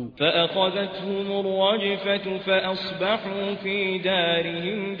mga sugu. فأخذتهم الرجفة فأصبحوا في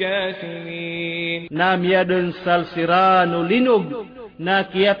دارهم جاثمين. Na miyaden sal sirano linog na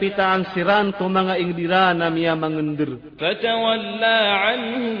kiyapitaan siran ko mga ingdira na miya mangender. فتولى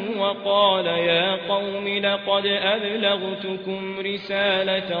عنهم وقال يا قوم لقد أبلغتكم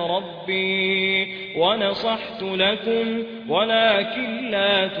رسالة ربي ونصحت لكم ولكن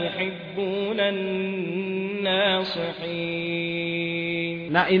لا تحبون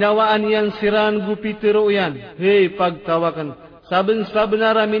الناصحين. Na inawaan yan siran gupitero yan. Hey pagtawakan. Saben-saben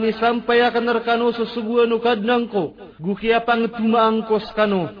aramini sampai akan narkano susuguan ukadnang ko. Gukia pang tumaang kos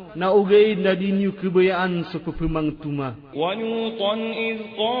kano. Na ugay na dinyo kebayaan sa pepemang tuma. وَلُوطًا إِذْ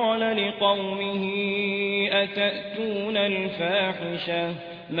قَالَ لِقَوْمِهِ أَتَأْتُونَ الْفَاحِشَةَ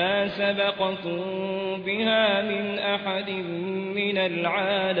مَا سَبَقَكُم بِهَا مِنْ أَحَدٍ مِنَ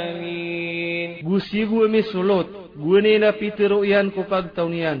الْعَالَمِينَ. Gusi gue misulot. Gue nila pitero yan ko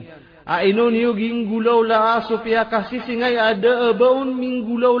pagtaunian. Ainon yuging gulaw la aso pia kasi singay ada abaun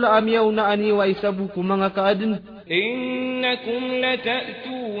minggulaw la amyaw na aniwa isabu ko mga kaadin. إنكم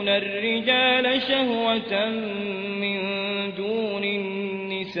لتأتون الرجال شهوة من دون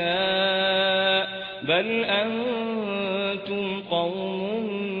النساء بل أنتم قوم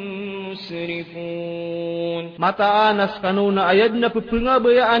مسرفون. Mataanas kanuna ayad na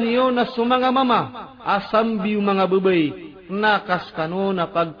pepengabayaan iyo na sumanga mama asam biu mga babay. Nakas kano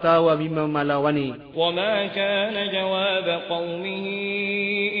na pagtawa mimamalawani. وما كان جواب قومه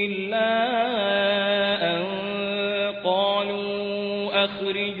إلا أن قالوا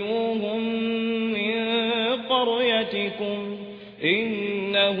أخرجوهم من قريتكم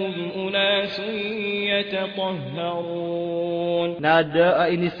إنهم أناس يتطهرون.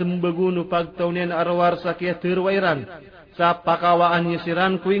 Nada ini sembagunu pagtaunian arwar sakya terwairan. Sa pakawaan niya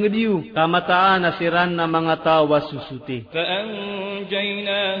siran ko ingediu. Kamataan na siran na mga tawa susuti.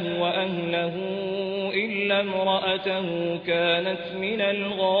 فأنجيناه وأهله إلا امرأته كانت من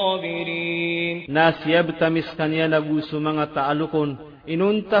الغابرين. Nasyab tamis kanya naguso mga taalukon.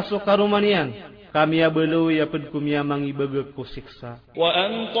 Inunta so karumanian. Kami abeloy apad kumya mangibagag ko siksa.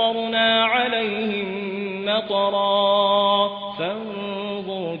 وأمطرنا عليهم مطرا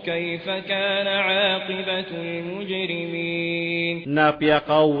فانظر كيف كان عاقبة المجرمين.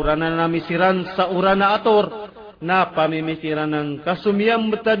 Napiakaw rana namisiran sa urana ator. Na pamimikiran ng kasumiyang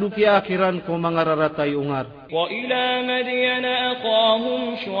betaduki akhiran ko mga raratay ungar. وإلى مدين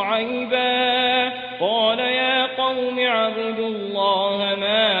أخاهم شعيبا قال يا قوم اعبدوا الله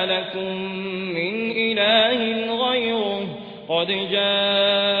ما لكم من إله غيره قد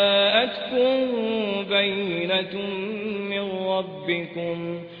جاءتكم بينة من ربكم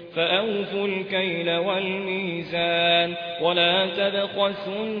فأوفوا الكيل والميزان ولا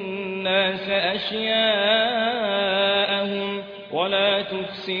تبخسوا الناس أشياءهم ولا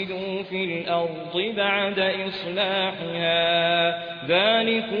تفسدوا في الأرض بعد إصلاحها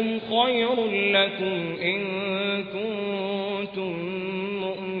ذلكم خير لكم إن كنتم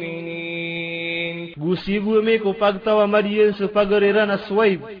مؤمنين. Gusibu me ko pagtawa madiyan sa pagariran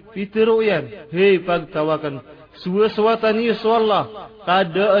aswaib. Pitero yan. Hey pagtawakan. Suwaswatan niyo sa Allah.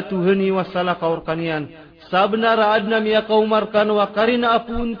 Kada atuhani wasala kaur kanian. Sabnara adna miya kaumar kanwa karina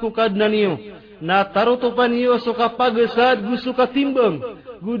apun ko kadna niyo. Na tarutupan iyo suka pagesad gu suka timbang.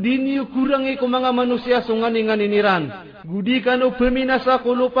 Gudin iyo kurangi ku mga manusia sungani-nganiniran. Gudi kanu peminasa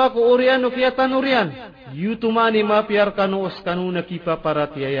ku lupa ku urianu kiatan urian. Yutumani mapiar kanu oskanu nakipa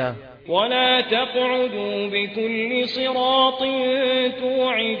paratiaya. ولا تقعدوا بكل صراط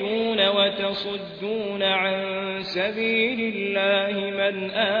توعدون وتصدون عن سبيل الله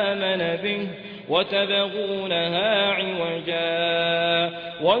من آمن به وتبغونها عوجا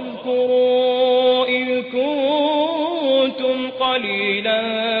واذكروا إذ كنتم قليلا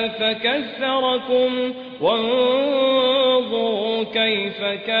فكثركم وانظروا كيف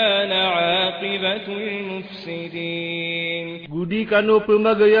كان عاقبة المفسدين. Gudi kanu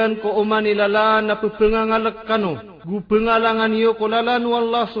pemagayan ko umanilalaan na pepengangalak kanu. Gu pengalangan iyo ko lalan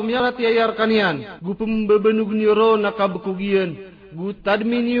wallah sumyarat yayar kanian. Gu pembebenug niyo na kabukugian. Gu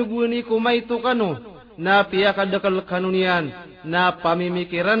tadmin iyo gu ni kumaitu kanu. Na piyakadakal kanunian. Na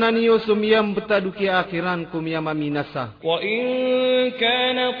pamimikiranan iyo sumyam betaduki akhiran kumyam aminasa. Wa in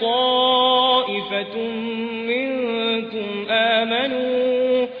kana ta'ifatun minkum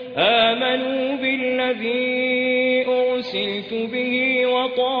amanu billadhi أرسلت به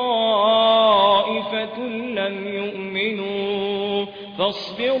وطائفة لم يؤمنوا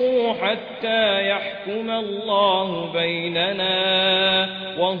فاصبروا حتى يحكم الله بيننا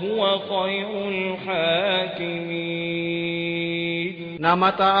وهو خير الحاكمين.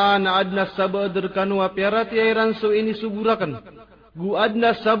 Namataan adna sabadar kanu apiarat yairan so ini suburakan. Gu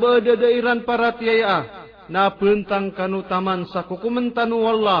adna sabadar dairan parat yaya. Na pentang kanu taman sa kukuman tanu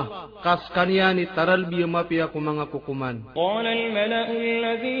wallah kas kaniani taral biya mapia kumanga kukuman. Qala al-mala'u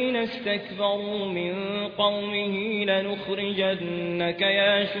alladhina istakbaru min qawmihi lanukhrijannaka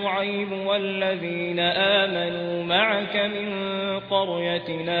ya Shu'aib walladhina amanu ma'aka min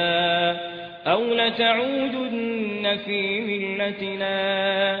qaryatina aw lata'udunna fi millatina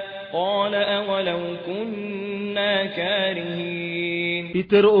qala awalau kunna karihin.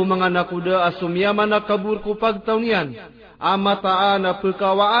 Pitero mga nakuda asumyaman na kabur ko pagtaunian. Amataan na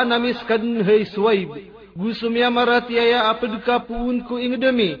pekawaan na miskan hay Shu'aib. Gusumya maratiaya apedka puun ko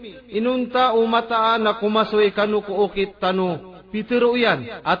ingdemi. Inunta umataan na kumasoy kanu ko okit tanu. Pitero yan.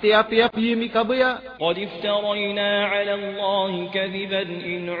 Ati api-api yimi kabaya. Qad iftarayna ala Allahi kadhiban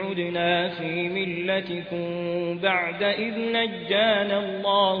in udna fi millatikum ba'da idh najjana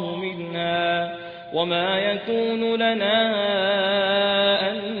Allahu minha. وما يكون لنا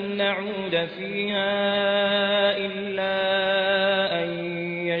أن نعود فيها إلا أن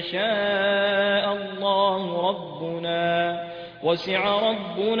يشاء الله ربنا وسع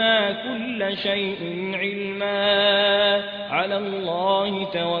ربنا كل شيء علما على الله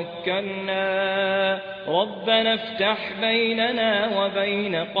توكلنا ربنا افتح بيننا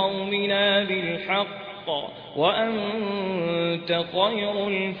وبين قومنا بالحق وأنت خير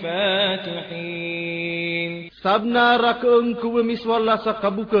الفاتحين. Sabna rakaeng kuwemis wala sa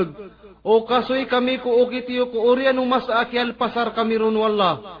kabukag. O kasoy kami ko okitiyo ko orian umas akyal pasar kami ron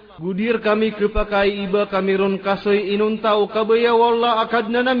wala. Gudir kami kepakai iba kami ron kasoy inuntao kabaya wala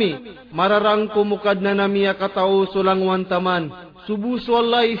akad na nami. Mararang kumukad na nami akatao sulang wantaman. Subus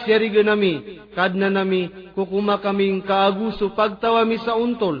wala isyariga nami. Kad na nami kukuma kaming kaaguso pagtawami sa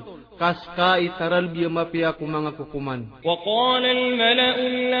untol. Kaska itaral biya mapia ku mga kukuman. وقال الملأ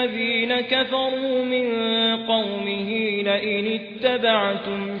الذين كفروا من قومه لئن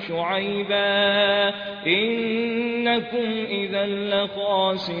اتبعتم شعيبا إنكم إذا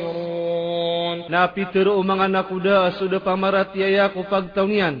لخاسرون. Napitero mga nakuda suda pamarat yaya ku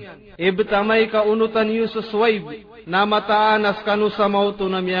pagtaunian. Betamay ka unutan yu sa Shu'aib. Namataanas kanu sa mauto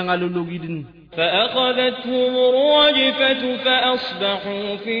na miyang alulugidin. فأخذتهم الرجفة فأصبحوا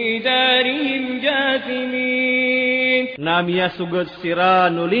في دارهم جاثمين. Namia sugat sira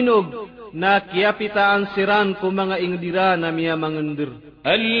no linog na kiapitaan siran ko mga ingdira namia mangendir.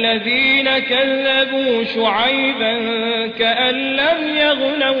 الذين كذبوا شعيبا كأن لم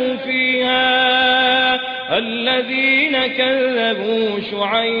يغنوا فيها الذين كذبوا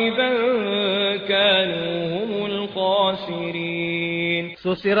شعيبا كانوا هم الخاسرين.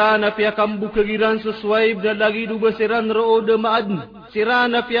 So sirana piakam bukagiran sa Shu'aib na lagi dubasiran roo demaadn.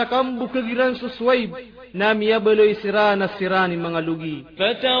 Sirana piakam bukagiran sa Shu'aib na miyabaloy sirana sirani mga lugi.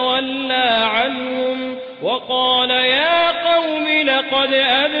 فتولى عنهم وقال يا قوم لقد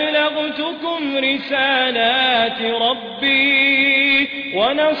أبلغتكم رسالات ربي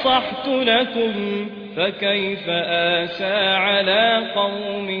ونصحت لكم فكيف آسى على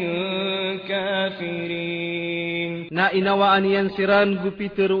قوم كافرين. Na inawaan yan siran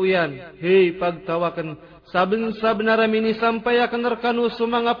gupitero yan. Hey pagtawakan. Saben-sab na ramini sampay akan rekanu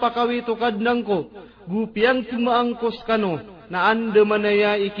sumanga pakawito kadnang ko. Gupiang tumaangkos kano. na anda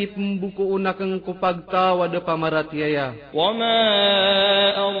manaya ikip mbuku unakang kupagtawa da pamaratiaya. وما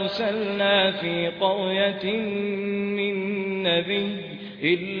أرسلنا في قرية من نبي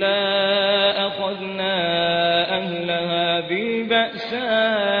إلا أخذنا أهلها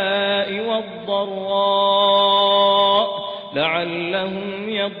بالبأساء والضراء لعلهم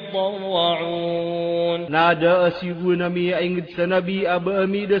يضرعون. Nada asibu nami ingid sa nabi aba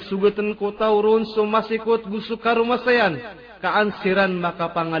amida sugatan ko tauron sumasikot busukar masayan kaansiran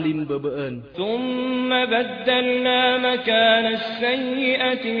makapangalim babaan. ثم بدلنا مكان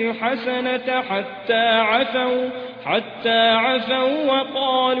السيئة الحسنة حتى عفوا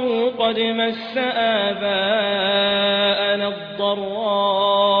وقالوا قد مس آباءنا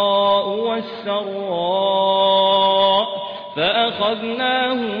الضراء والسراء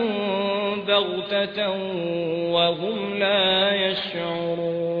فأخذناهم بغتة وهم لا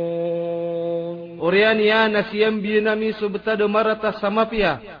يشعرون. Orian ya nasiyam binami subtado marata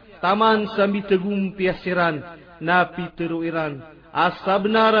samapia taman sambi tegum piasiran napi teruiran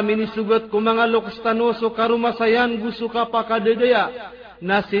asabna ramini sugat kumangalok stanoso karumasayan gusuka pakadedaya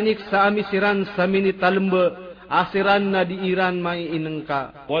nasinik sa amisiran samini talembe asiran na diiran mai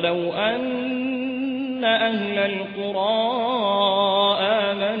inengka. Walau anna ahlal qura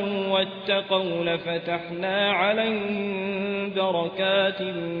amanu wattaqaw lafatahna alayhim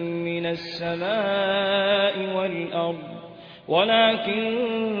barakatin minas samai wal ard ولكن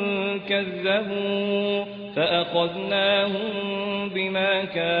كذبوا فأخذناهم بما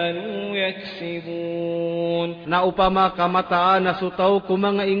كانوا يكسبون. Na upama kamataan na sutaw ko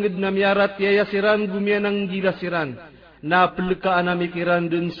mga ingid na miyarat yayasiran gumiyan ng gilasiran. Na pelkaan na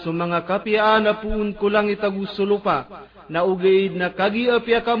mikiran dun sa mga kapiaan na puun ko lang itagusulupa. Na ugaid na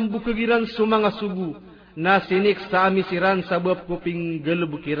kagiapya kambukagiran sa mga sugu. Na sinik sa amisiran sabab ko pinggal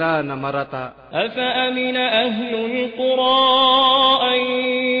bukira na marata. أفأمن أهل القرى أن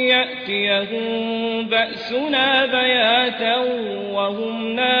يأتيهم بأسنا بياتا وهم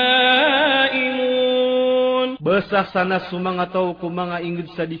نائمون. Besah sana sumanga tao ko mga ingid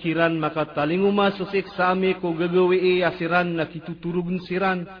sa dikiran makatalingo masusik sa ami ko gagawi asiran na kituturugun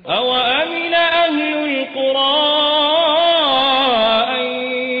siran. أوأمن أهل القرى أن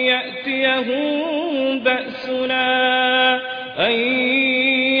يأتيهم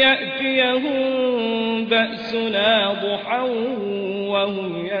بأسنا ضحى وهم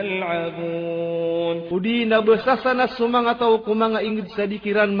يلعبون. Udi na besasa na sumanga tao ko mga ingid sa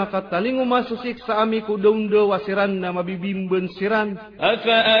dikiran makatalingo masusik sa ami ko daundo wasiran na mabibimben siran.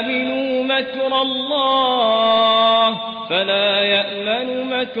 أفأمنوا مكر الله فلا يأمن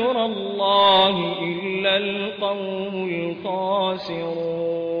مكر الله إلا القوم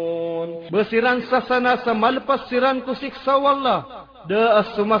الخاسرون. Besiran sasana sa malpas siran ko siksa wallah. Da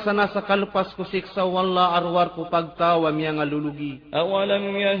sumasana sa kalpas ko siksa wallah arwar ko pagtawa miya nga lulugi. أولم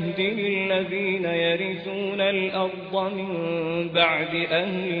يهد للذين يرثون الأرض من بعد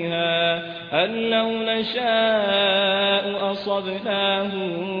أهلها أن لو نشاء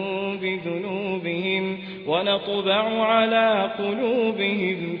أصبناهم بذنوبهم ونطبع على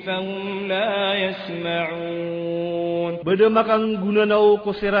قلوبهم فهم لا يسمعون. Bedemakang guna na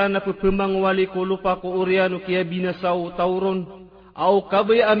ko sirana pepemang wali ko lupa ko uriano kia binasau tauron. Au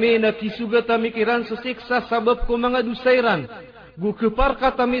kabay ame na kisuga tamikiran sa siksa sabab ko mga dusairan. Gukepar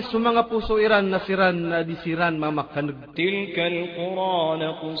katami sa mga puso iran na siran na disiran mamakanag. Tilka al-Qura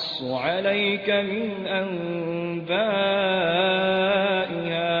naqussu alayka min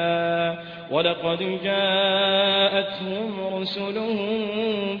anba'iha. ولقد جاءتهم رسلهم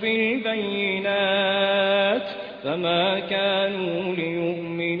بالبينات فما كانوا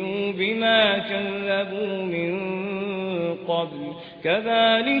ليؤمنوا بما كذبوا من قبل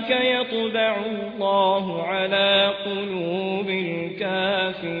كذلك يطبع الله على قلوب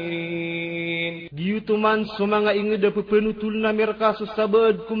الكافرين. Giyutuman sa mga ingid na pepenutul na merka sa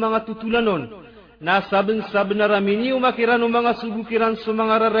sabad kung mga tutulanon. Nasaben-saben na ramini umakiran mga subukiran sa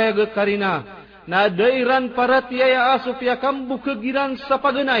mga rarega karina. Na dairan para tiyaya asop ya kambu kegiran sa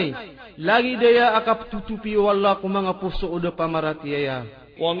paganay. Lagi daya akap tutupi wala kung mga puso o da pamaratiyaya.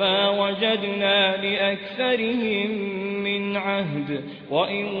 وما وجدنا لأكثرهم من عهد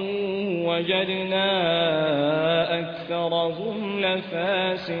وإن وجدنا أكثرهم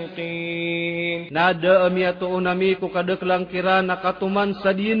لفاسقين. Nada amiyato unami ko kadeklang kira nakatuman sa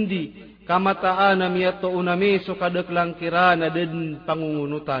dindi. Kamataan amiyato unami so kadeklang kira na din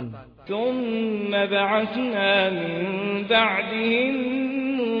pangungunutan. ثم بعثنا من بعدهم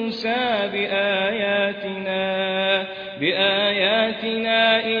موسى بآياتنا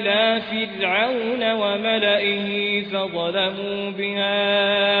إلى فرعون وملئه فظلموا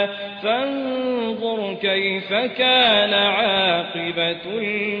بها فانظر كيف كان عاقبة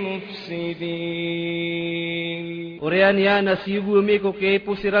المفسدين. Urian ya nasibu mi ko kay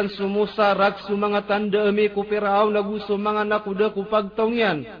pusiran sumusa raksu mga tanda mi ko Firaun naguso mga nakuda ko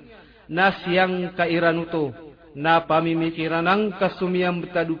pagtongyan na siyang kairanuto na pamimikiran ang kasumiyang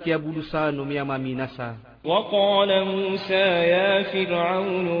betadukya budusa numia maminasa. وقال موسى يا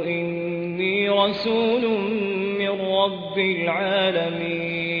فرعون إني رسول من رب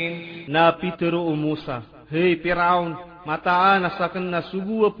العالمين. Na pitero Musa, hey Firaun, mataan asakan na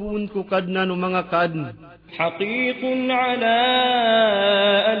sugu apun ko kadna no mga kadn. حقيق على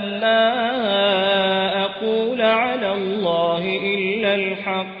أن لا أقول على الله إلا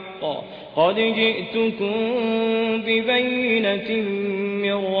الحق قد جئتكم ببينة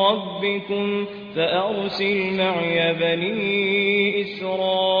من ربكم فأرسل معي بني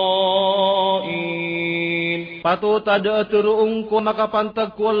إسرائيل. Patut ada teruung ko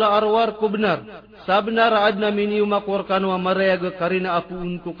makapantag ko ala arwar ko benar. Sabnar adna miniu makurkan wa marega karina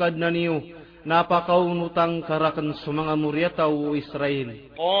apun ko kadna niyo. Napakaw nutang karakan sumanga muryataw Israel.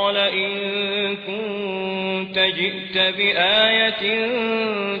 قال إن كنت جئت بآية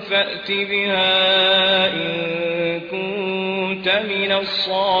فأت بها إن كنت من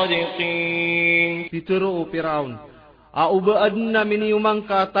الصادقين. Pitero Firaun, aubaad na miniumang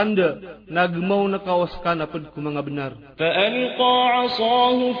ka tanda nagmaw na kawaskan apad ko mga benar. فألقى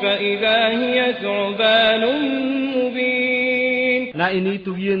عصاه فإذا هي ثعبان مبين. Na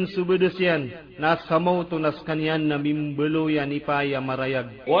initugian subedesyan na samaw to naskanyan na mimbelo yan ipaya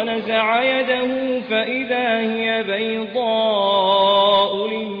marayag. ونزع يده فإذا هي بيضاء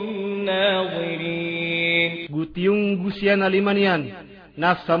للناظرين. Gutiyong gusyan aliman yan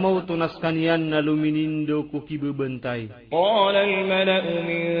na samaw to naskanyan na luminindo ko kibebentay. قال الملأ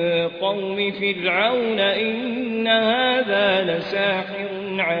من قوم فرعون إن هذا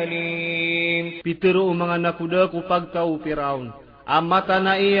لساحر عليم. Pitero mga nakuda ko pagtao Firaun. Amata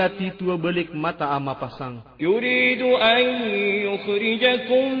na iya titua balik mata ama pasang. يريد أن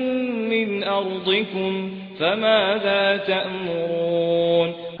يخرجكم من أرضكم فماذا تأمرون.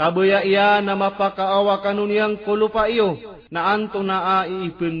 Kabaya iya na mapakaawa kanuniyang kulupa iyo na anto na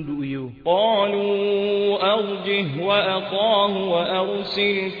aiipendu iyo. قالوا أرجه وأخاه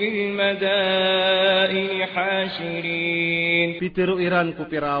وأرسل في المدائن حاشرين. Pitero iran ko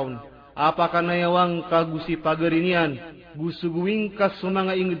Firaun. Apakah nayawang kagusi pagarinian gusuguing kas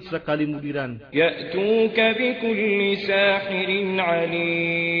sumanga ingid sa kalimudiran. يأتوك بكل ساحر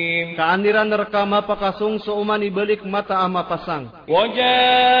عليم. Kaaniran rekama pakasong so uman ibalik mata ama pasang.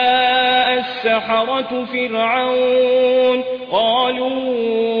 وجاء السحرة فرعون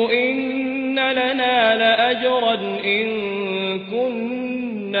قالوا إن لنا لأجرا إن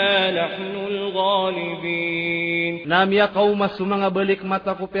كنا نحن الغالبين. Namya kaumas sumanga balik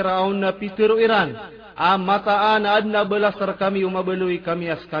mata ko Firaun na Pitero iran. Mataan adna belasar kami umabeloy kami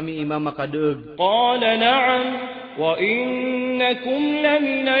as kami imam makadeeg. قال نعم وإنكم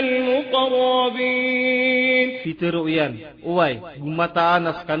لمن المقربين. Pitero iyan, uway, gumataan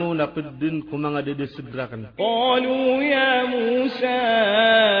as kanuna pedden ko mga dedesedrakan. قالوا يا موسى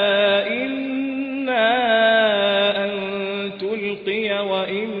إما أن تلقي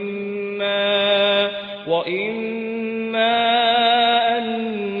وإما أن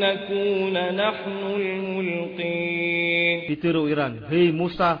نكون نحن الملقين. Pitero iran, hey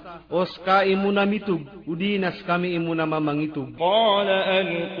Musa, oska imuna mitug, udinas kami imuna mamangitug. قال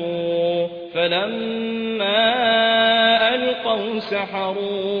ألقوا فلما ألقوا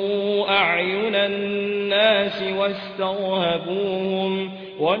سحروا أعين الناس واسترهبوهم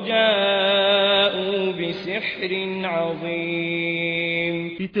وجاءوا بسحر عظيم.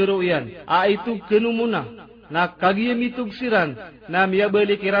 Pitero iyan, aitug kenumuna, nakagiymitug siran, na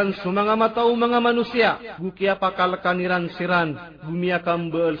miyabalikiran sumanga matao mga manusia, gukia pakalkaniran siran,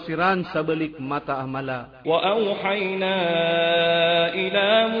 gumiyakam beel siran sa balik mata amala. وأوحينا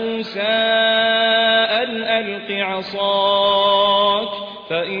إلى موسى أن ألق عصاك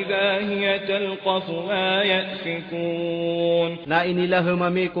فإذا هي تلقف ما يأفكون. Na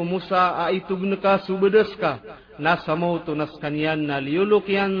inilahumami ko Musa, aitug naka subedeska, nasa mo to naskanyan na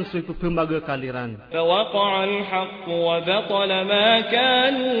liulukyan sa ikupumaga kaliran. فوقع الحق وبطل ما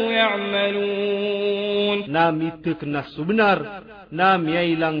كانوا يعملون. Na mituk na subenar, na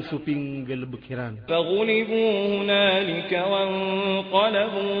miyailang supinggal bukiran. فغلبوا هنالك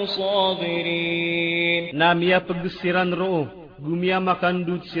وانقلبوا صاغرين. Na miya pagsiran roo, gumiya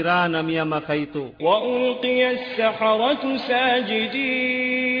makandut sira na miya makaito. وألقي السحرة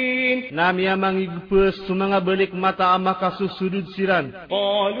ساجدين. Na miya mangigpes sumanga balik mata ama kasusudud siran.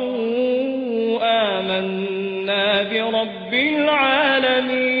 قالوا آمنا برب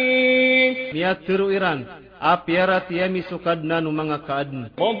العالمين. Niat teruiran, apiarat yami sukadna nu mga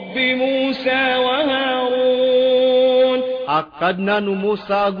kaadn. Rabbi Musa wa Harun. Akadna nu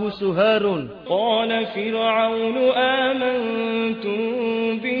Musa agusu Harun. Qala Fir'aun amantum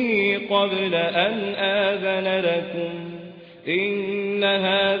bihi qabla an adhana lakum. إن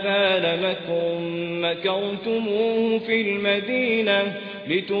هذا لمكر مكرتموه في المدينة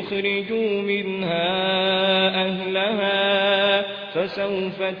لتخرجوا منها أهلها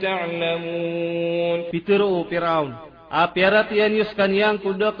فسوف تعلمون. Pitero Firaun, apiarat yanius kanyang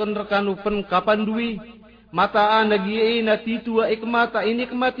kudakan rekanu pen kapan dui. Mataan nagiye na titua ikmata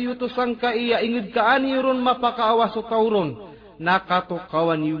inikmati utusang ka iya ingid kaanirun mapakaawas o tauron.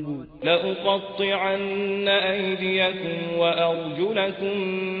 Nakatokawan yubu. لأقطعن أيديكم وأرجلكم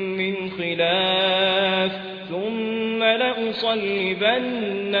من خلاف ثم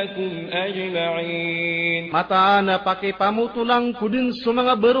لأصلبنكم أجمعين. Mataana pakai pamutulang kudin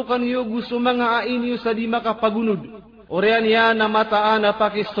sumanga berukan yugu sumanga ain sa di makapagunud. Orean yana mataana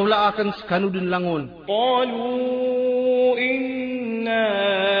pakai solaakan skanudin langon. قالوا إنا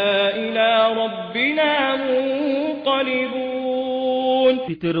إلى ربنا منقلبون.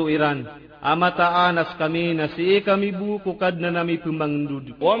 Pitero Iran, amataanas kami na si kami buko kad na nami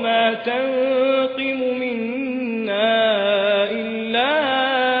pemangdud. وما تنقم منا إلا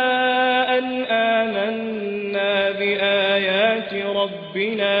أن آمنا بآيات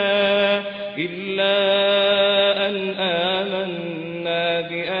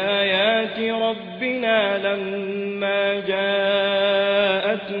ربنا لما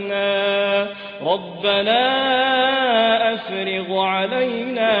جاءتنا ربنا أفرغ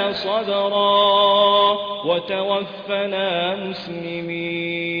علينا صبرا وتوفنا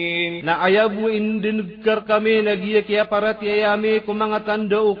مسلمين. Na ayabu indinegkar kami nagiya kaya parat yayami ko mga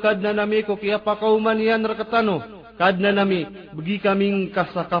tanda ukad na nami ko kaya pakauman yan rakatano. Kad na nami bagi kaming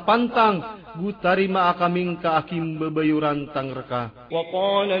kasakapantang butari maa kaming kaakim babayuran tang reka.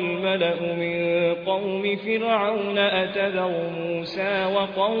 وقال الملأ من قوم فرعون أتذر موسى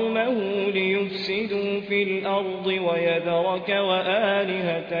وقومه ليفسدوا في الأرض ويذرك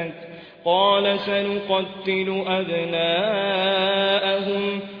وآلهتك قال سنقتل أبناءهم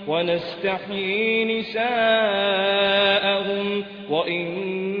ونستحيي نساءهم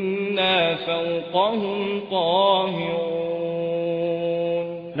وإنا فوقهم قاهرون.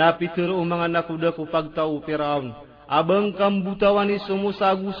 Napitero mga nakudaku pagtao Firaun. Abang kambutawan ni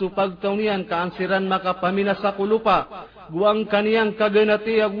sumusagu su pagtao niyan kaansiran makapamina sa kulupa. Guang kaniyang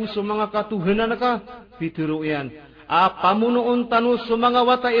kaganati aguso mga katuhanan ka. Pitero yan. Pamunoon tanus sa mga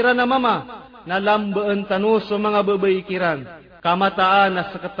watairan na mama, nalambaan tanus sa mga babay kiran, kamataan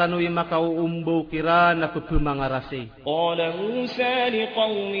na sa katanoy makauumbaw kiran na pupumangarasi. Qala Musa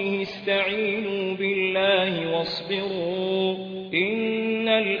liqawmihi ista'inu billahi wasbiru,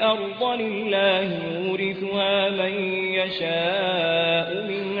 innal arda lillahi yurithuha man yasha'u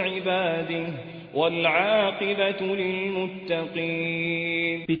min ibadihi, wal'aqibatu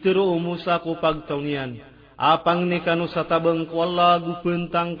lilmuttaqin. Pitero Musa ko pagtaw niyan. Apang ni kanu sa tabang kuwala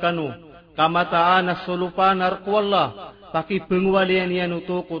gupentang kanu. Kamataan na sulupanar kuwala. Pakipengwalian yan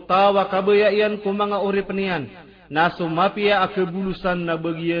uto kutawa kabayaan ko mga urip niyan. Na sumapia akabulusan na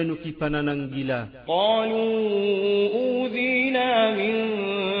bagyan ukipanan ng gila. Qalu udhina min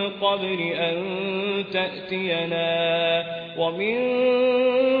qabli an ta'tiyana. Wa min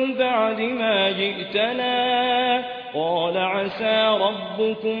ba'di ma ji'tana. قال عسى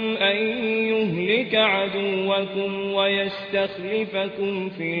ربكم أن يهلك عدوكم ويستخلفكم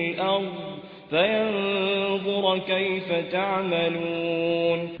في الأرض فينظر كيف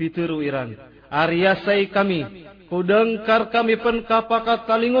تعملون. Pitero Iran, Aryasay kami, kudangkar kami pen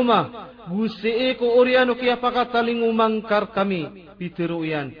kapakat talinguma, gusi ko oriano kaya pakat talingumang kar kami. Pitero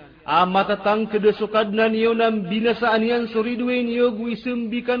Iran, amatatang kedesukad na niyo ng binasaan yan suridwe niyo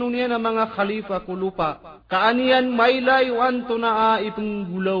guisumbikan niya ng mga khalifa kulupa. Kaaniyan may layuan to na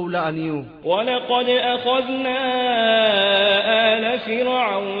ipenggulaw laan niyo. وَلَقَدْ أَخَذْنَا آلَ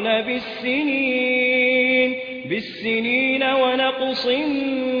فِرْعَوْنَ بِالسِّنِينَ وَنَقْصٍ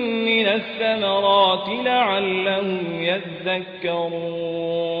مِّنَ الثَّمَرَاتِ لَعَلَّهُمْ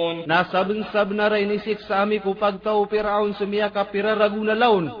يَذَّكَّرُونَ. Nasabensab na rin isik sa ami ko pagtao Firaun sumiya ka piraragu na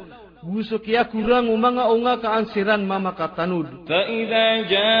laon. Gusto kaya kurang mga unga kaansiran mamakatanud. فَإِذَا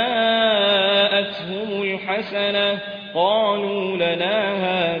جَاءَتْهُمُ الْحَسَنَةُ قَالُوا لَنَا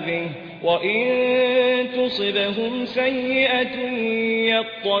هَذِهِ وَإِن تُصِبْهُمْ سَيِّئَةٌ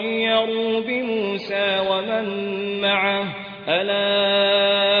يَطَّيَّرُوا بِمُوسَى وَمَن مَّعَهُ أَلَا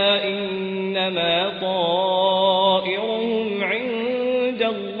إِنَّمَا طَائِرُهُمْ عِندَ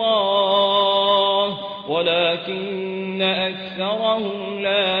اللَّهِ وَلَكِنَّ أكثرهم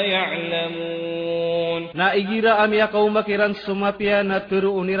لا يعلمون. Na igira amia kaumakiran sumapia na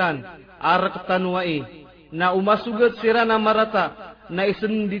teruuniran arak tanwai na umasugat sira na marata na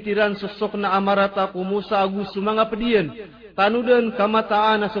isenditiran sosok na amarata kumusa agus sumanga pedian tanudan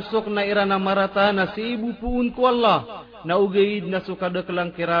kamataan na sosok na irana marata na si ibu puun ku Allah na ugaid na sukada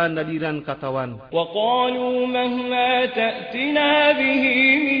kelangkiran na diran katawan. Wa qalu mahma ta'tina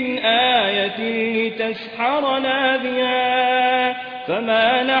bihi min ayatin litasharana biha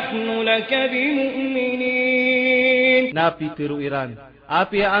fama nahnu laka bimu'minin. Napi tiru iran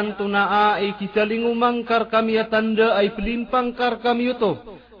api antuna ai kita lingumangkar kami tanda ai pelimpangkar kami itu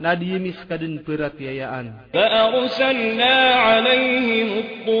na dimis kadin peratiayaan. فأرسلنا عليهم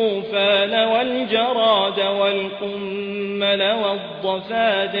الطوفان والجراد والقمل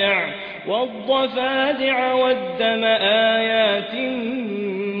والضفادع والدم آيات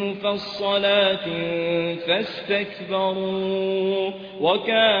مفصلات فاستكبروا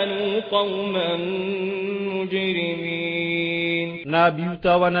وكانوا قوما مجرمين. Nabi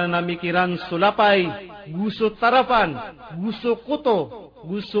utawana namikiran sulapay, gusto tarapan, gusto kuto,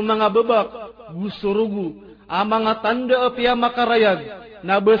 gusto mga bebak, gusto rugu, ang mga tanda apya makarayag,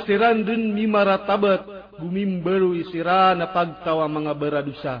 na besiran din mimaratabat, gumimbaru isira na pagtawa mga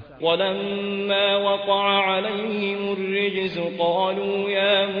beradusa. وَلَمَّا وَقَعَ عَلَيْهِمُ الرِّجْزُ قَالُوا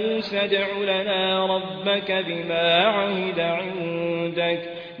يَا مُوسَى ادْعُ لَنَا رَبَّكَ بِمَا عَهِدَ عِندَكَ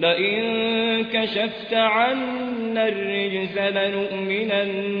لَئِن كَشَفْتَ عَنَّا الرِّجْزَ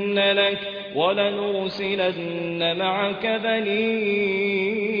لَنُؤْمِنَنَّ لَكَ وَلَنُرْسِلَنَّ مَعَكَ بَنِي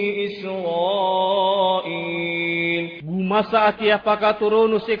إِسْرَائِيلَ. Gumasa akia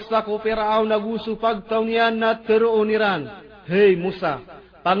pakaturono siksa ko Firaun na gusto pagtaunian na teruuniran. Hei Musa,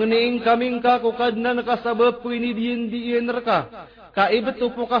 pangniing kaming kakukad na nakasabab ko inidiin reka. Kaibetu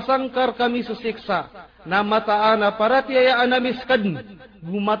po kasangkar kami susiksa. Na mataan na paratiayaan na miskadn.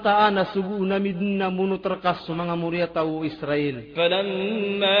 Gumataan na sugu namid na munuterkas sa mga murya tao Israel.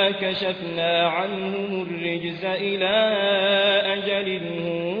 فَلَمَّا كَشَفْنَا عَنْهُمُ الرِّجْزَ إِلَىٰ أَجَلٍ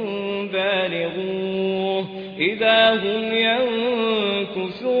هُمْ بَالِغُوهُ إِذَا هُمْ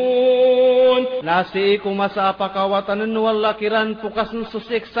يَنكُثُونَ. Nasi kumasa apakawatan wala kiran pukas ng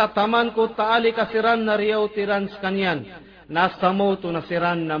susiksa taman ko taali kasiran na riyaw tiran skanyan. Nasa mo to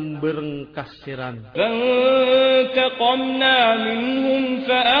nasiran ng berengkasiran. فانتقمنا منهم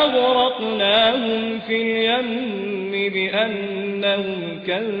فأغرقناهم في اليم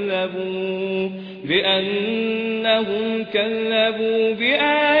بأنهم كذبوا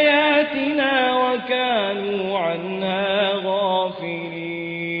بآياتنا وكانوا عنها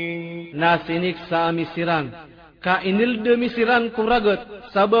غافلين. Nasinik sa amisiran. Kainil demisiran kuragat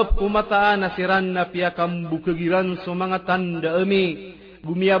sabab kumataan nasiran na piyakam bukagiran so mga tanda emi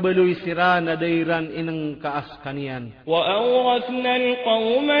gumia beloy siran na dairan inang kaaskanian. وأورثنا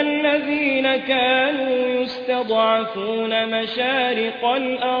القوم الذين كانوا يستضعفون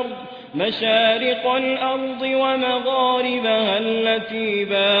مشارق الأرض ومغاربها التي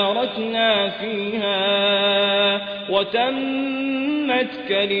باركنا فيها وتمت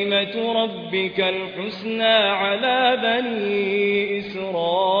كلمة ربك الحسنى على بني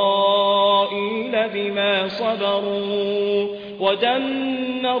إسرائيل بما صبروا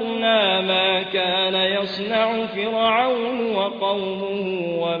ودمرنا ما كان يصنع فرعون وقومه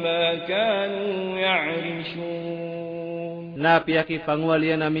وما كانوا يعرشون. Napiaki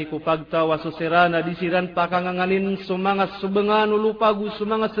pangwalian nami ku pagtawa susirana disiran pakangangalin sumangas subengan ulupagu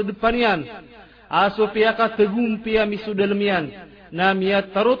sumangas sedepanian. Aso piaka tegumpi ami sudalemian. Namia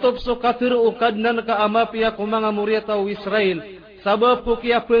tarutup so katir ukadnan ka ama pia kumanga muria tau Israel. Sabab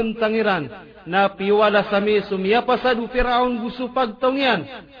pukia pentangiran. Na piwala sami sumia pasadu Firaun gusu pagtaungian.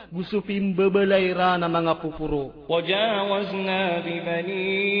 Gusu pimbebelaira na mga pupuro. Wajawazna bi bani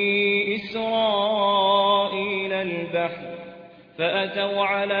Israel al-bahr. فأتوا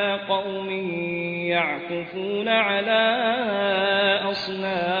على قوم يعكفون على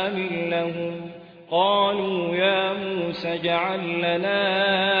أصنام لهم قالوا يا موسى اجعل لنا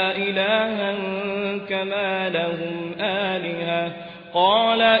إلها كما لهم آلهة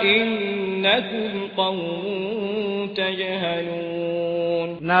قال إنكم قوم تجهلون.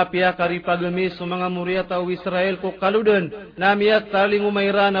 Napia karipagami sa mga muria tao Israel ko kaluden. Namia taling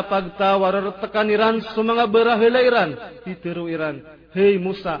umayra na pagtawar tekaniran sa mga berahilairan. Piteruiran. Hei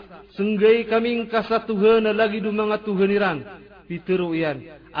Musa, senggay kaming kasatuhan na lagi do mga tuhaniran. Piteruian.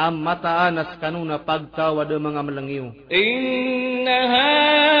 Am mataanas kanuna pagtawa do mga malangiw. Inna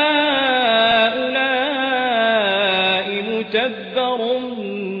haulai mutabbarun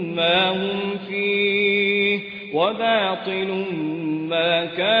ma hum fihi wa batilun ما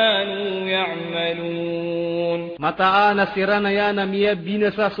كانوا يعملون. mataa nasirana yana miya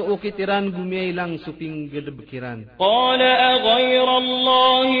binasa suukitiran gumiailang suping gedebekiran. قال أغير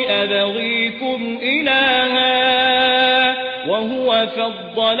الله أبغيكم إلها وهو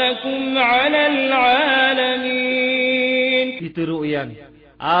فضلكم على العالمين. Ituruyan.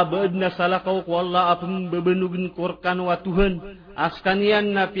 Abad na salakaw ko Allah apang bebenugin korkan wa Tuhan.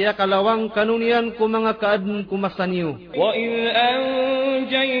 Askanian na piya kalawang kanunian ko mga kaadun kumasaniyo. وَإِذْ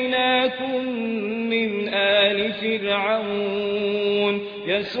أَنْجَيْنَاكُمْ مِنْ آلِ فِرْعَوْنَ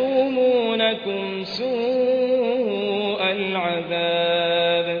يَسُومُونَكُمْ سُوءَ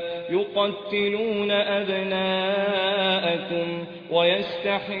الْعَذَابِ يُقَتِّلُونَ أَبْنَاءَكُمْ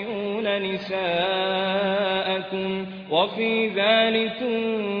وَيَسْتَحْيُونَ نِسَاءَكُمْ وَفِي ذَلِكُمْ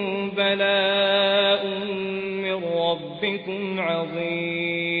بَلَاءٌ مِّن رَّبِّكُمْ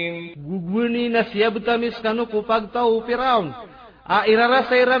عَظِيمٌ. Guguni na siya butamis kanu kupag tau Firaun.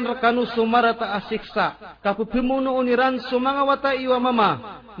 Irarasairan kanu sumarata asiksa. Kapupimuno uniran sumanga wata iwa mama.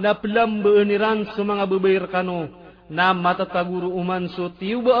 Na pelambe uniran sumanga bebair kanu. Na matataguru uman so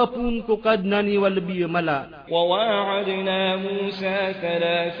tiuba apun kukadnani walabi mala. وواعدنا موسى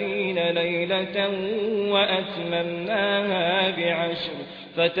 30 ليلة وأتممناها ب10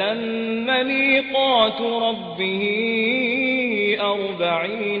 فتم ميقات ربه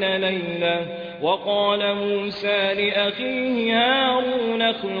 40 ليلة وقال موسى لأخيه هارون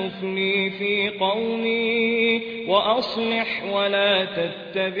اخلفني في قومي وأصلح ولا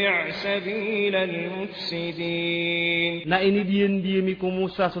تتبع سبيل المفسدين. Na ini diyan ko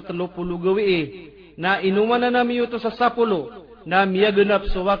Musa sa 30 gawi na inuman na nami ito sa 10 na miya ganap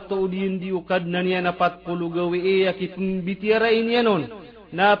sa wakto udiyan di ukad na niya na 40 gawi akipong bitirain niya nun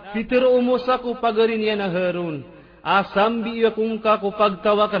na pitiro umusa ko pagarin niya na Harun. Asambi iya kung ka ko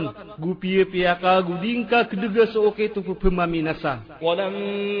pagtawakan gupiya-piya ka guding ka keduga so okay to pemaminasa.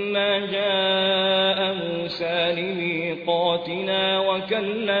 ولما جاء موسى لميقاتنا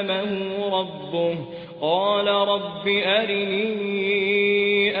وكلمه ربه قال رب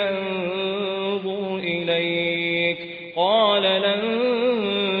أرني أنظر إليك قال لن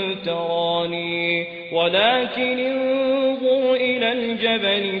تراني ولكن انظر إلى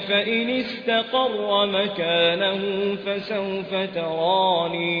الجبل فإن استقر مكانه فسوف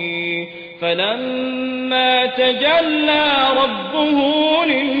تراني فلما تجلى ربه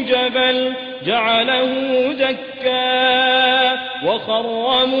للجبل جعله دكا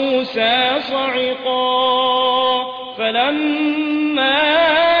وخر موسى صعقا فلما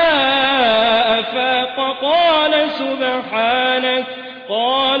أفاق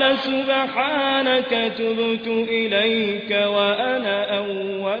قال سبحانك تبت إليك وأنا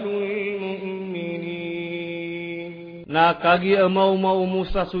أول المؤمنين. Na kagi mau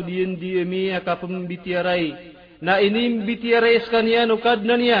Musa sudian di emi akapem bitiarai. Na inim bitiarai skanian ukad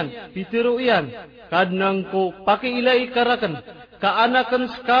nanian pitiro ian kadnang ko pakiilai karakan kaanakan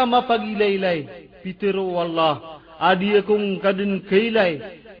skama pagilai-ilai pitiro wallah adi akong kadin kailai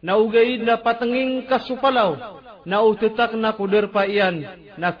na ugaid na patenging kasupalaw na utetak na kuder pa iyan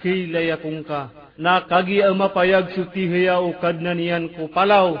na kailay akong ka na kagi mapayag sutihaya ukad nanian ko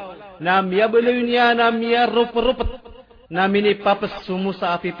palaw na miyabalaw niya na miyarup-rupet na minipapas sumo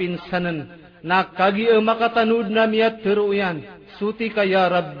sa apipinsanan na kagi makatanud na miyat teruyan suti kaya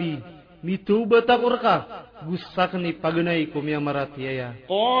Rabbi mitubat akur ka gusak ni paganay kumya maratiyaya.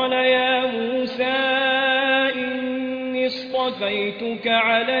 Qala ya Musa inni istafaytuka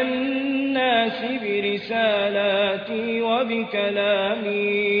ala an-nasi birisalati wa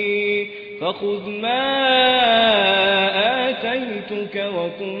bikalami فخذ ما آتيتك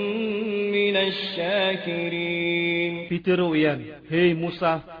وكن من الشاكرين. Pitero yan, hey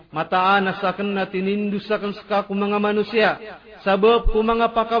Musa, mataan asakan na tinindusakan sa ku mga manusia, sabab ku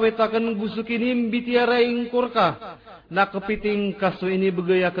mga pakawetakan gusukinim bitiaraing kurka, nakapiting kaso ini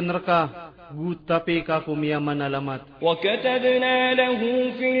begayakan reka, gutapi ka kumiyaman alamat. وكتبنا له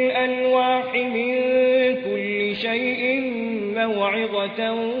في الألواح من كل شيء موعظة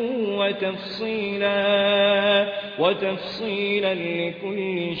وتفصيلا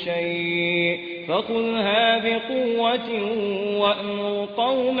لكل شيء فخذها بقوة وأمر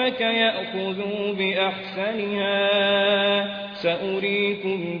قومك يأخذوا بأحسنها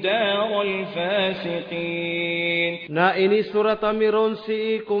سأريكم دار الفاسقين. Na ini surat amiron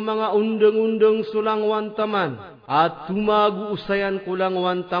si iku mga undang-undang sulang wantaman at tumagu usayan kulang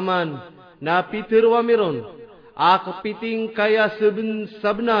wantaman na pitir wamiron akapiting kaya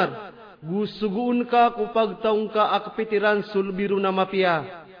sabenar gusugun ka kupag taong ka akapitiran sulbiru na mapia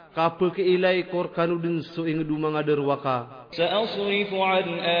kapa ke ilai kor kanu den so ing du mga derwaka. سأصرف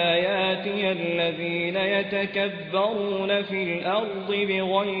عن آياتي الذين يتكبرون في الأرض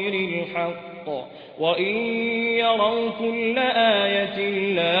بغير الحق وإن يروا كل آية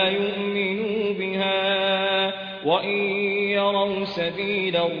لا يؤمنوا بها وإن يروا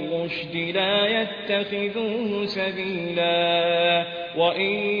سبيل الرشد لا يتخذوه سبيلا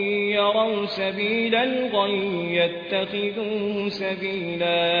وإن يروا سبيل الغي يتخذوه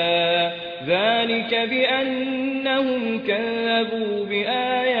سبيلا ذلك بأنهم كذبوا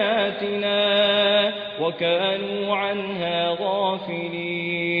بآياتنا وكانوا عنها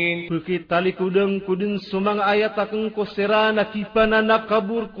غافلين. Pekitali kudeng sumang ayat akeng kosera na kipana na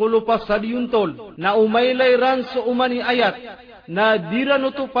kabur kolopa sadiuntol na umaylay ran so umani ayat na diran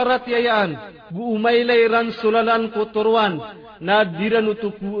uto paratiayaan bu umaylay ran sulalan ko turuan na diran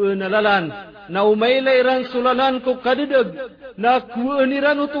uto nalalan na umaylay ran sulalan ko kadedeg na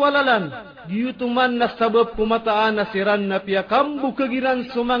kueniran uto walalan giyutuman na sabab kumataan na siran na piakambu kegiran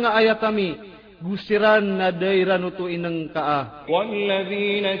sumanga ayatami gusiran na dairan uto ineng kaa.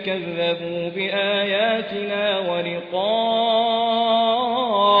 وَالَّذِينَ كَذَّبُوا بِآيَاتِنَا وَلِقَاءِ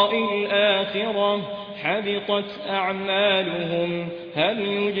الْآخِرَةِ حَبِطَتْ أَعْمَالُهُمْ هَلْ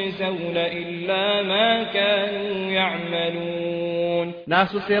يُجْزَوْنَ إِلَّا مَا كَانُوا يَعْمَلُونَ.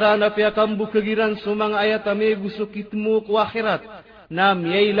 Nasusira na piakambu kegiran sumang ayatami gusukitmu ku akhirat na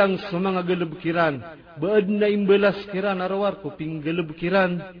miyailang sumanga gelebkiran. Baad na imbelas kiran arawar kuping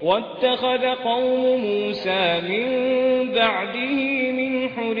gelebkiran. وَاتَّخَذَ قَوْمُ مُوسَى مِنْ بَعْدِهِ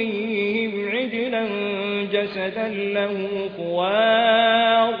مِنْ حُلِيِّهِمْ عِجْلًا جَسَدًا لَهُ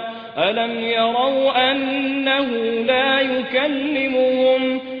خُوَارٌ أَلَمْ يَرَوْا أَنَّهُ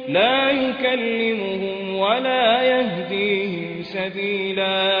لا يكلمهم ولا يهديهم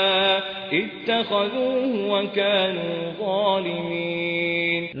سبيلا اتخذوه وكانوا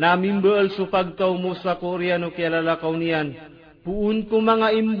ظالمين. Namimbel supagtaw mo sa Koreano kialalakaw niyan. Puun ko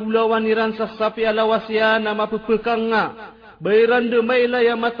mga imbulawan niran sa sapi alawasya na mapupekang nga. Bayran demay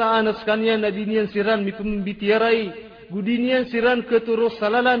laya mataanas kanya na dinian siran mipumbitiaray. Gudinian siran keturus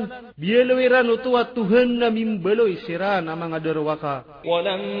salalan. Bielawiran utuwa Tuhan na mimbeloy siran ang mga derwaka.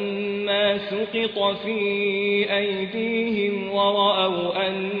 وَلَمَّا سُقِطَ فِي أَيْدِيهِمْ وَرَأَوْا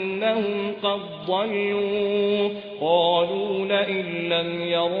أَنَّهُمْ قَدْ ضَلُّوا قَالُوا لَئِن لَّمْ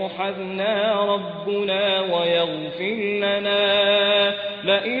يَرْحَمْنَا رَبُّنَا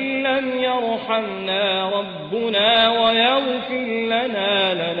وَيَغْفِرْ لَنَا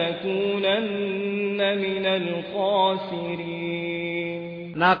لَنَكُونَنَّ مِنَ الْخَاسِرِينَ.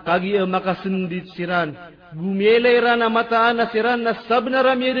 Nakagi makasendit siran. Gumielay ran na mataan na siran na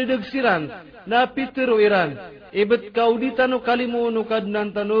sabnaram yededeg siran. Na pitero iran. Ibet kau ditano kalimu nukad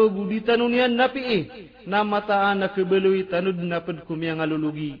nan tano guditano niyan napi na mataan na kebeloy tanud napad kumyang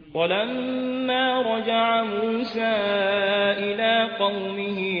alulugi. وَلَمَّا رَجَعَ مُوسَى إِلَى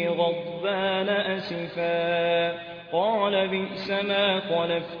قَوْمِهِ غَضْبَانَ أَسِفًا قَالَ بِئْسَ مَا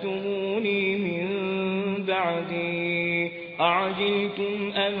خَلَفْتُمُونِي مِنْ بَعْدِي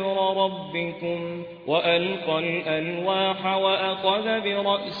أَعَجِلْتُمْ أَمْرَ رَبِّكُمْ وَأَلْقَى الْأَلْوَاحَ وَأَخَذَ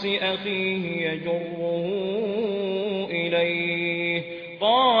بِرَأْسِ أَخِيهِ يَجُرُّهُ إِلَيْهِ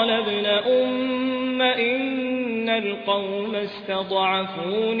قَالَ ابْنَ أُمَّ إِنَّ الْقَوْمَ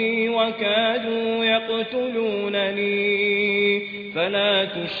اسْتَضْعَفُونِي وَكَادُوا يَقْتُلُونَنِي فَلَا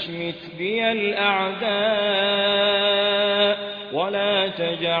تُشْمِتْ بِيَ الْأَعْدَاءَ وَلَا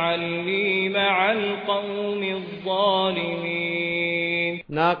تَجْعَلْنِي مَعَ الْقَوْمِ الظَّالِمِينَ.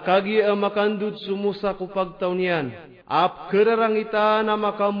 Nakagi makandud sumusa ko pagtaunian. Ap kerarang ita na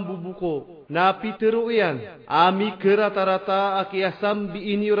makambubuko. Na pitero iyan. Ami keratarata akiasam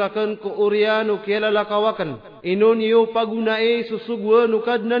biiniurakan ko oriano kielalakawakan. Inoniyo pagunae susugwan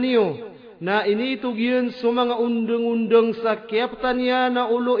ukad na niyo. Na initugyan sa mga undang-undang sa kiaptan niya na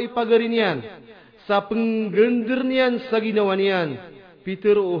ulo ipagarin sa penggender niyan sa ginawa niyan.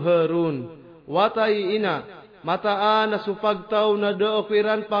 Pitero Harun. Watay ina. Mataan na supagtaw na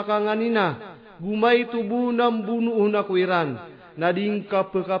daokwiran pakanganina. Gumay tubo ng bunuon na kwiran. Nading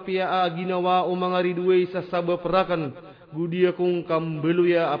kapakapia ginawa o mga ridway sa sabaperakan. Gudia kong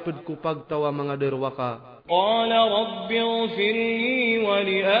kambeluya apad ko pagtawa mga derwaka. قال رب اغفر لي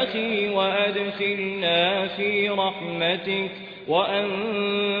ولأخي وأدخلنا في رحمتك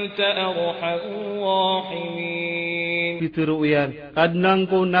وأنت أرحم الراحمين. Pitero iyan. Kadnang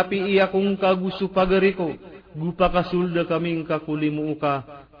ko napi iya kong kagusto pagariko. Gupa kasulda kaming kakulimu ka.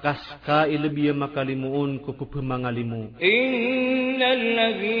 Kaska ilbiya makalimuon ko pumangalimu. Innal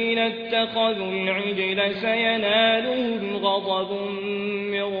ladhina ittakhadhu al-'ijla sayanaluhum ghadabun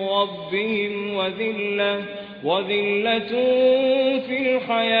min rabbihim وذلة في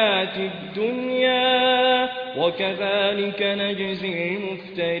الحياة الدنيا وكذلك نجزي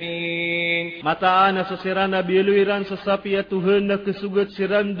المفترين. Mataan sa sirana biluiran sa sapia Tuhan na kesugat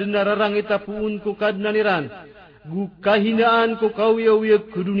siran denararang itapuun ko kadnaniran. Gukahinaan ko kauyawiyag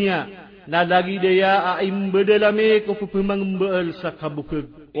ke dunia. Na lagi daya aim bedalame ko pupemangmbeel sa kabukeg.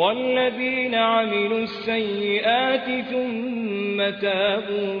 والذين عملوا السيئات ثم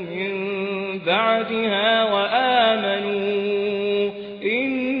تابوا من بعدها وآمنوا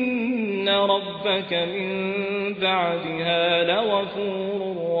إن ربك من بعدها لغفور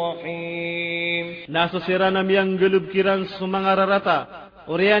رحيم. Nasa siranam yang gelub kiran sumangararata.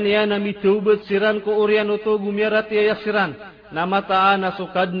 Orian yana mitubet siran ko orian uto gumiarat ya siran. Namataan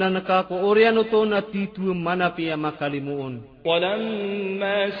asukad na nakako orian uto na titu manapi makalimuon.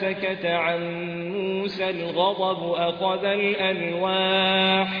 ولما سكت عن موسى الغضب أخذ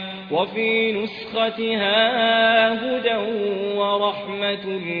الألواح وفي نسختها هدى ورحمة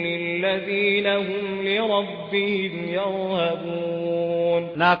للذين هم لربهم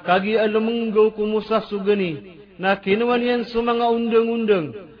يرهبون. Nakagi alumunggaw ko Musa sugani na kinuwan yan sa mga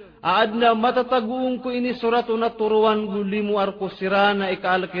undang-undang. Aadna matataguong ko ini surato na turuan gulimu arko sirana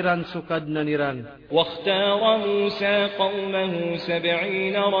ikaalkiran sukad na niran. واختار موسى قومه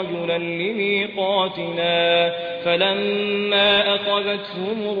 70 رجلا لميقاتنا فلما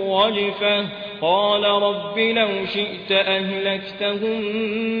أخذتهم الرجفة قال رب لو شئت أهلكتهم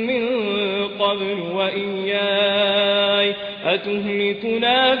من قبل وإياي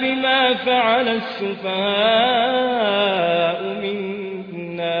أتهلكنا بما فعل السفهاء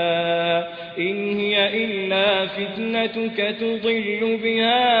منا إن هي إلا فتنتك تضل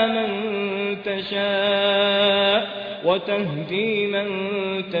بها من تشاء وتهدي من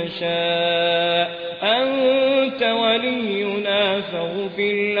تشاء أنت ولينا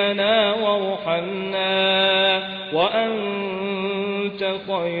فاغفر لنا وارحمنا وأنت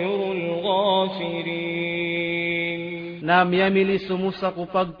خير الغافرين. Na miyamili sumusa ko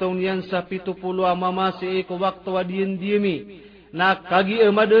pagtaon yan sa 70 amamasi ko wakto adiyan diyemi. Na kagi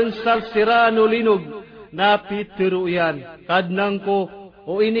emaden sal sirano linog na pitiru yan. Kadnang ko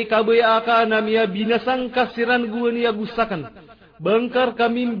o ini kabaya ka na miya binasang kasiran guwan niya gusakan. Bangkar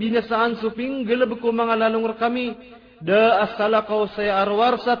kami binasaan suping gelab ko mga lalong kami. Da asala ko saya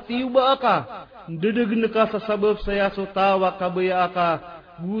arwar sa tiuba aka. Dedegen ka sa sabab saya sutawa kabaya aka.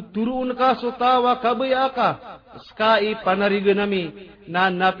 Guturuun ka sutawa kabaya aka. Skai panariga nami na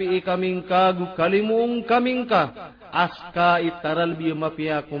napi kaming ka gukalimuong kaming ka. Aska itaral biyo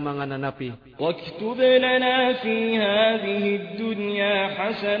mapia ko mga nanapi. واكتب لنا في هذه الدنيا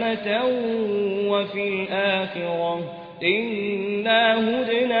حسنة وفي الآخرة إنا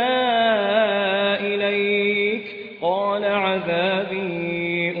هدنا إليك قال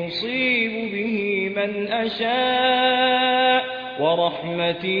عذابي أصيب به من أشاء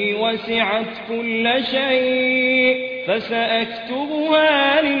ورحمتي وسعت كل شيء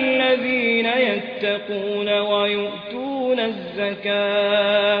فسأكتبها للذين يتقون ويؤتون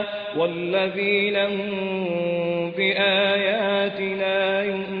الزكاة والذين هم بآياتنا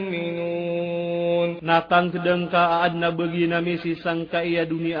يؤمنون. Natang kedeng kaad na bagi nami si sangka iya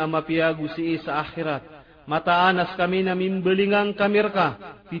dunia mapiagu si isa akhirat. Mataanas kami namin belingang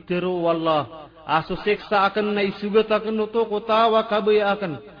kamirka. Pitero wallah. Aso seksa akan na isugat akan uto ko tawa kabaya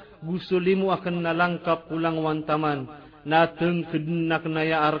akan. Gusulimu akan nalangkap pulang wantaman. Nateng kedenak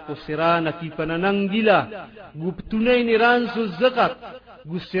naya arko sirana kipananang gila. Guptunay ni ransu zakat.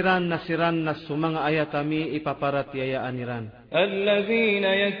 Gusiran na sumanga ayatami ipaparatiayaan niran. الذين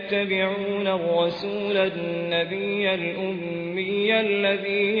يتبعون الرسول النبي الأمي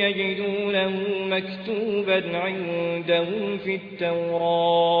الذي يجدونه مكتوبا عندهم في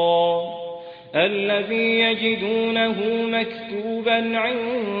التوراة الذي يجدونه مكتوبا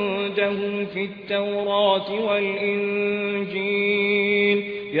عندهم في التوراة والإنجيل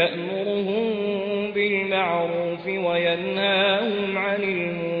يأمرهم بالمعروف وينهاهم عن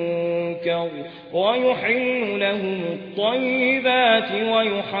المنكر ويحل لهم الطيبات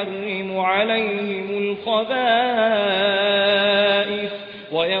ويحرم عليهم الخبائث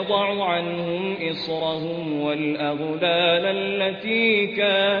ويضع عنهم إصرهم والأغلال التي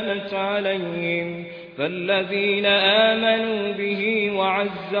كانت عليهم فالذين آمنوا به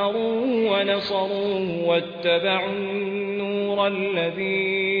وعزروه ونصروه واتبعوا النور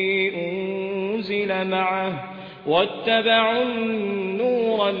الذي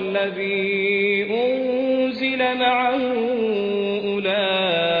أنزل معه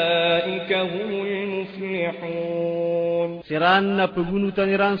أولئك هم المفلحون. Siran na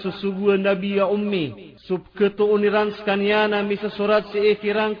pagunutan niran susuguan Nabi ya ummi. Sub ketuun niran skanyana misa surat si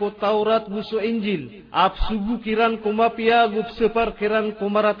kiran ko Taurat gusu Injil. Ap sugu kiran kumapia gup separ kiran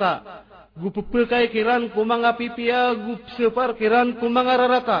kumarata. Gupupekay kiran ko mga pipia, gupsepar kiran ko mga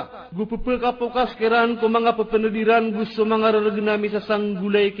rarata. Gupupekapukas kiran ko mga papanadiran, gusto mga raragnami sa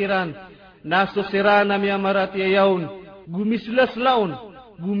sanggulay kiran. Naso sira na miya marati ayawn, gumislas laon,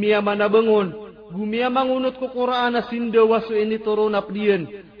 gumiya manabangon, gumiya mangunot ko Qur'an na sindawa so inituro napdiyan,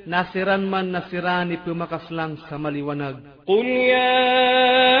 nasiran man nasirani pumakaslang sa maliwanag. Qul ya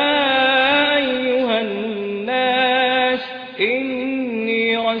ayyuhan nas,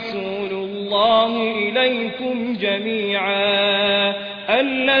 inni rasulullah ilaykum jami'a,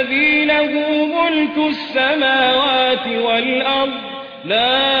 alladhi lahu mulku as-samawati wal ard,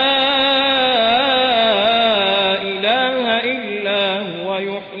 la ilaha illa huwa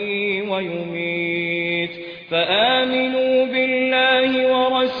yuhyi wa yumit, فآمنوا بالله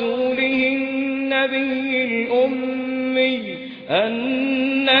ورسوله النبي الأمي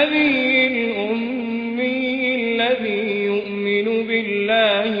الذي يؤمن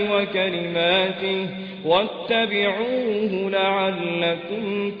بالله وكلماته واتبعوه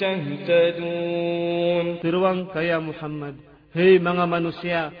لعلكم تهتدون. Tiruang kaya Muhammad, hei mga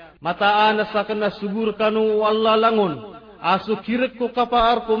manusia, mataan sa kanasugur kanu Allah langon. Aso kirek ko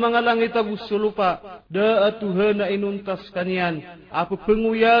kapaar ko mga langit agus sulupa, da atuhan na inuntas kanian, apo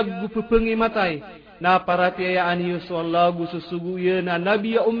penguyag gupupengi matay, na paratiayaan niyo so Allah gususuguyan na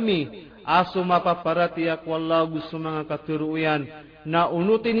Nabi ya ummi, aso mapaparatiyak wallah gusto mga katuruyan, na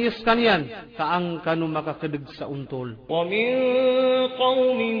unutin niyo kanian, kaang kanu makakadeg sa untol. Wa min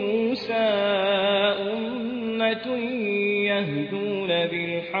qawmi Musa ummatun yahduna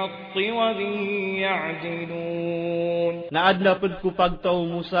bil haqqi wa bihi ya'dilun. Naadlapad ko pagtaw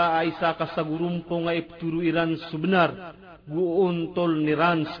Musa ay isa kasagurumpo nga ipturuiran subenar, guuntol ni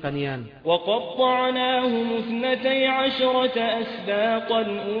Rans kanian. Wa qatta'nahum 12 asbaqan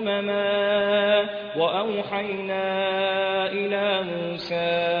umama wa awhayna ila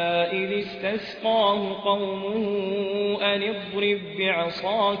Musa idh istasqahu qawmuhu an idrib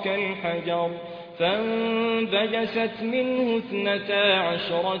bi'asaka al-hajar فانبجست منه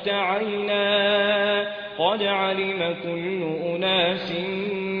 12 عينا قد علم كل أناس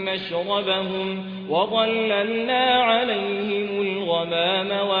مشربهم وظللنا عليهم الغمام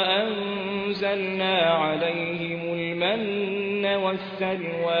وأنزلنا عليهم المن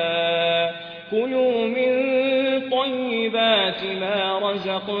والسلوى كلوا من طيبات ما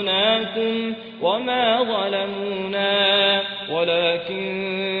رزقناكم وما ظلمونا ولكن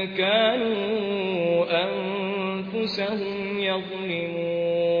كانوا أنفسهم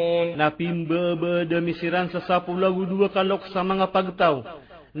يظلمون. Napimbebe demisiran sa 12 kalok sa mga pagtaw,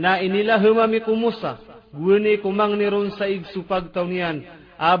 na inilah humami ko Musa, guni kumang niron sa igsu pagtaw niyan,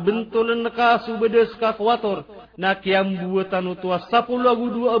 abentulan nakasubedes kakwator, na kiambuatan utua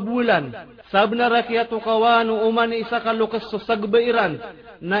 12 bulan, sabna rakyat ukawano uman isa kalukas so sagbairan,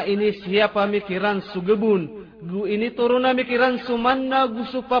 na inisya pamikiran sugebun, gu inituro na mikiran sumanna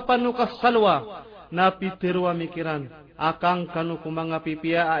gusto papanukas salwa, na pitirwa mikiran, akang kanu kumanga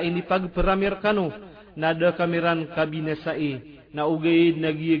pipia a inipagperamir kanu, nada kamiran kabinasai, na ugaid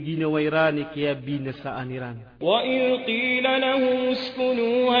nagiginawairani kaya binasaaniran. وَإِذْ قِيلَ لَهُمُ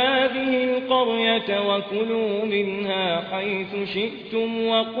اسْكُنُوا هَذِهِ الْقَرْيَةَ وَكُلُوا مِنْهَا حَيْثُ شِئْتُمْ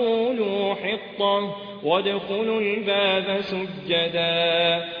وَقُولُوا حِطَّةٌ وَادْخُلُوا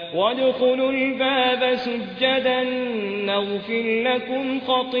الْبَابَ سُجَّدًا نَغْفِرْ لَكُمْ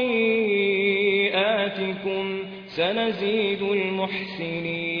خَطِيئَاتِكُمْ سَنَزِيدُ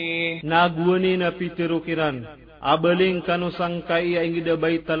الْمُحْسِنِينَ. Nagwani na pitirukiran, abaling kanu sangkay ay ngida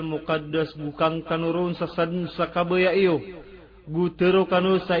Baital Muqaddas bukang kanuron sa sadun sa kabaya iyo. Gutero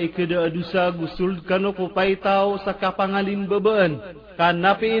kanu sa ikeda adusa gusul kanu kupay tao sa kapangalim babaan.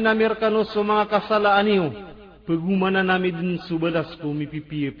 Kanapi inamir kanu sa mga kasalaan iyo. Pagumana namin din subadas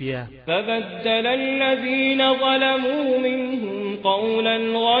kumipipiya. فَبَدَّلَ الَّذِينَ ظَلَمُوا مِنْهُمْ قَوْلًا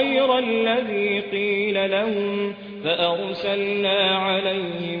غَيْرَ الَّذِي قِيلَ لَهُمْ فَأَرْسَلْنَا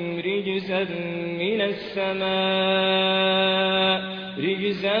عَلَيْهِمْ رِجْزًا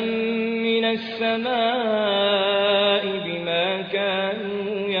مِنَ السَّمَاءِ بِمَا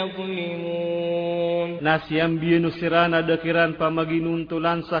كَانُوا يَظْلِمُونَ. Nasyambiyano sirana dakiran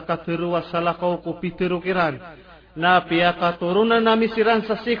pamaginuntulan sa katerwa salakaw ko pitirukiran. Na pia katurunan nami siran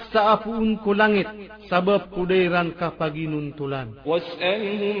sasiksa apuun ku langit sabab kudairan kapaginun tulan.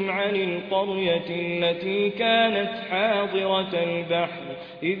 واسألهم عن القرية التي كانت حاضرة البحر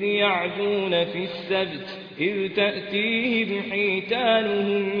إذ يعدون في السبت إذ تأتيهم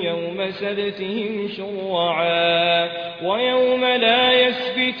حيتانهم يوم سبتهم شرعا ويوم لا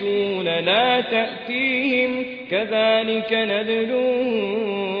يسبتون لا تأتيهم كذلك نبلوهم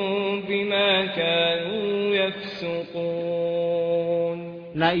بما كانوا يفسقون.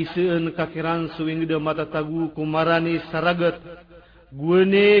 Na iseen kakiran suwing de mata tagu kumarani saragat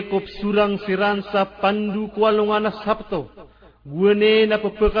guene kop surang siransa pandu kualungana sabto guene na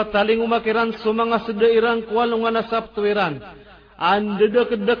pepeka taling umakiran sumanga sedeiran kualungana sabto iran andede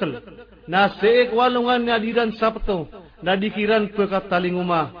kedekel na seek walungan adidan sabto na dikiran peka taling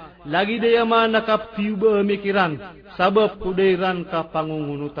umah lagi daya mana kap tiuba mikiran sabab kudairan ka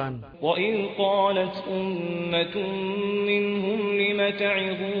pangungunutan. Wa in qalat ummatun minhum lima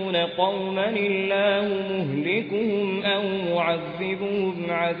ta'iduna qauman illahu muhlikuhum aw mu'azzibuhum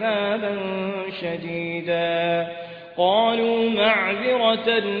 'adhaban shadida qalu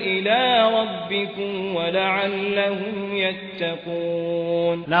ma'ziratan ila rabbikum wa la'allahum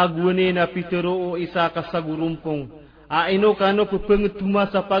yattaqun. Lagune na pitero isa kasagurumpong aino kano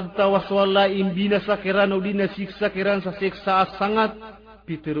pupengtuma sa pagtawas wala imbina sa kiran o dinasiksa kiran sa siksa sangat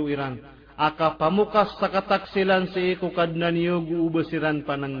pitiruiran. Aka pamukas sa kataksilan sa iko kadna niyo guubasiran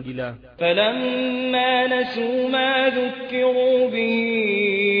pananggila. Falamma nasu ma dhukiru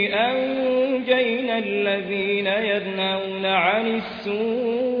bihi anjayna alladhina yadnawna 'anis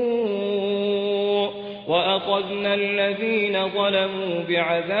su' وأخذنا الذين ظلموا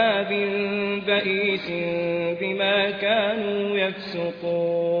بعذاب بئيس بما كانوا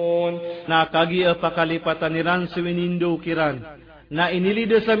يفسقون. Na kagi apakalipatan niran suwinindo kiran. Na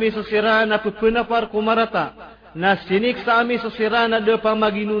inilida sa mi sasira na pupunapar kumarata. Na sinik sa ami sasira na de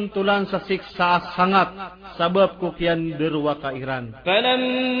pamaginuntulan sa siksa sangat. Sabab ko kian derwa kairan.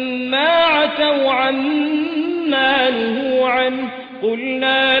 Falamma ataw amma nuhu an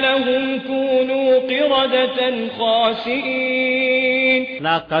قلنا لهم كونوا قردة خاسئين.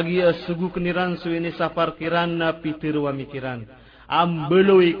 Na kagi asuguk niran suwini safar kiran na pitirwa mikiran.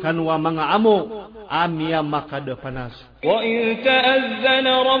 Ambeloi kanwa mga amo amia makada panas. Wa in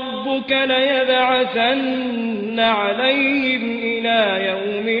ta'azzana rabbuka layab'athanna 'alayhim ila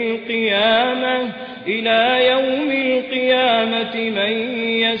yawmil qiyamati man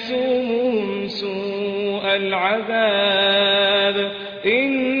yasumuhum su'al 'adhab.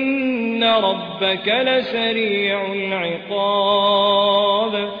 إن ربك لسريع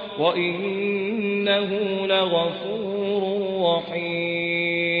العقاب وإنه لغفور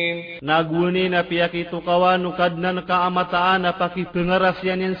رحيم. Naguni na piyakitu kawanu kadnan kaamataan na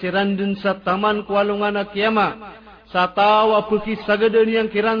pakipengarasyan yang sirandun sa taman kualungan na kiyama. Sa tawa pukisagadan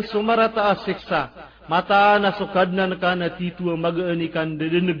yang kiran sumarata asiksa. Mata na sukadnan ka na titu mag-aanikan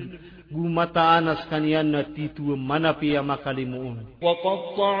dedeneg. Gumatanas kanian na titu manapiya makalimuun.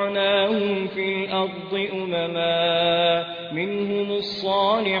 وَقَطَّعْنَاهُمْ فِي الْأَرْضِ أُمَمًا مِنْهُمُ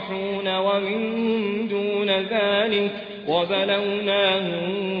الصَّالِحُونَ وَمِنْهُمْ دُونَ ذَلِكَ وَبَلَوْنَاهُمْ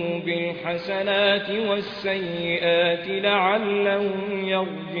بِالْحَسَنَاتِ وَالسَّيِّئَاتِ لَعَلَّهُمْ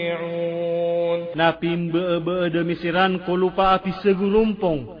يَرْجِعُونَ. Napimbe-be demisiran ko lupa api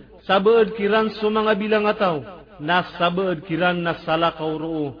segurumpong. Sabeed kiran sumanga bilang ataw. Na sabeed kiran na salakaw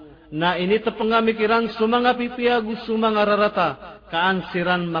roo. Na ini tepengamikiran sumanga pipiagu sumanga rarata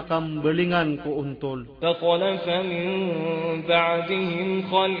kaansiran makambelingan ko untol. فَخَلَفَ مِنْ بَعْدِهِمْ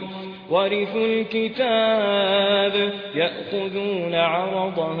خَلْفٌ وَرِثُوا الْكِتَابَ يَأْخُذُونَ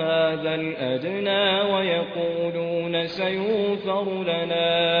عَرَضَ هَذَا الْأَدْنَى وَيَقُولُونَ سَيُغْفَرُ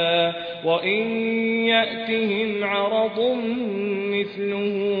لَنَا وَإِنْ يَأْتِهِمْ عَرَضٌ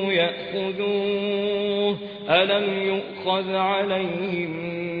مِثْلُهُ يَأْخُذُوهُ أَلَمْ يُؤْخَذْ عَلَيْهِمْ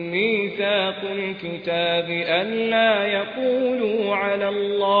ميثاق الكتاب ألا يقولوا على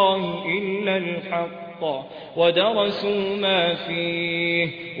الله إلا الحق ودرسوا ما فيه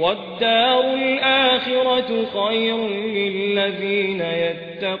والدار الآخرة خير للذين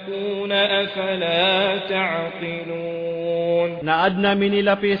يتقون أفلا تعقلون. Naadna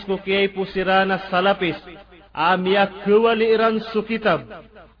minilapis ko kiyay pusirana salapis amiyak kewaliiran su kitab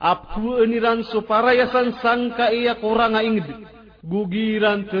apu eniran su parayasan sangka iya kurang ingd.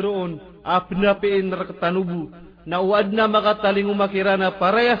 Gugiran teroon apnapiin raktanubu na uad na makataling umakirana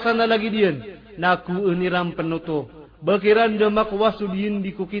parayasan na lagi diyan na kuuniram penuto bakiran da makwasudiin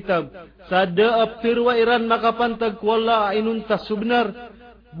di ku kitab sa daap terwa iran makapantag kuala inuntas subnar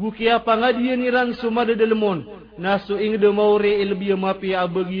bukia pangadian iran sumada dalemon na suing da maure ilbiya mapi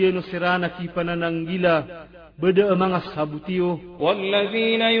abagian sirana kipananang gila beda mga sabutiyo.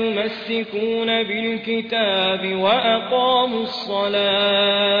 والذين يمسكون بالكتاب وأقاموا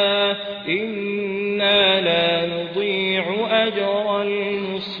الصلاة إنا لا نضيع أجر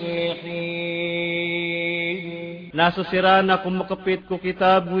المصلحين. Nasasiran ako makapit ko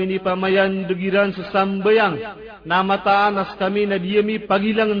kitab wini pamayan degiran sesambayang namataan as kami na diyami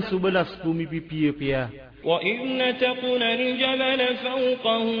pagilangan subalas pumipipiya-piya. وإذ نتقنا الجبل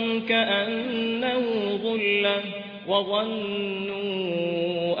فوقهم كأنه ظلة وظنوا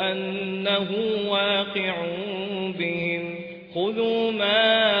أنه واقع بهم خذوا ما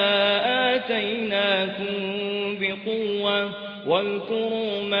آتيناكم بقوة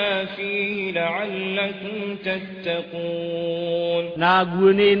واذكروا ما فيه لعلكم تتقون.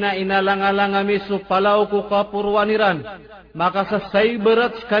 Naguni na inalang-alang kami supalaw ko kapurwaniran, makasasay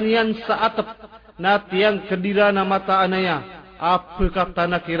berat kanian sa atap, na tiang kedira na mataan naya, apakap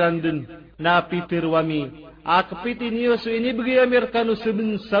tanakiran din, na pitirwami. Akapitin niyo so ini bagi amir kanu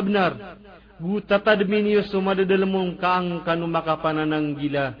sebenar. Gutata demi niyo so madadalamong kaang kanu makapananang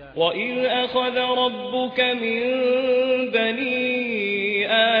gila. وَإِذْ أَخَذَ رَبُّكَ مِنْ بَنِي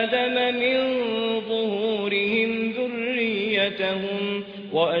آدَمَ مِنْ ظُهُورِهِمْ ذُرِّيَّتَهُمْ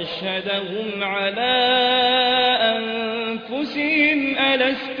وَأَشْهَدَهُمْ عَلَى أَنفُسِهِمْ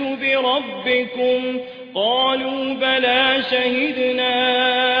أَلَسْتُ بِرَبِّكُمْ قَالُوا بَلَى شَهِدْنَا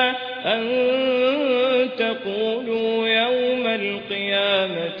أَنْ تَقُولُوا يَوْمَ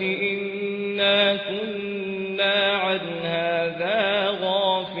الْقِيَامَةِ إِنَّا كُنَّا عَنْ هَذَا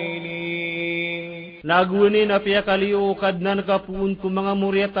غَافِلِينَ. Naguni na piya kaliu kadnan ka puun ko mga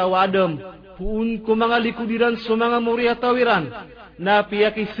muryata wadam, puun ko mga likudiran so mga muryata wiran, na piya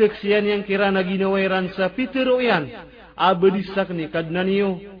kisaksiyan yang kira na ginawairan sa pitiruyan, abadisak ni kadnan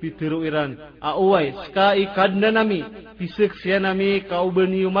niyo pitiruiran, auway ska ikadnan nami, pisaksiyan nami kauban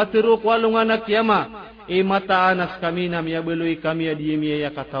niyo matiruk walungan na kiyama, mataanas kami na miyabeloy kami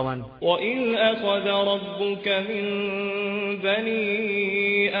adiyemiya katawan. وَإِذْ أَخَذَ رَبُّكَ مِنْ بَنِي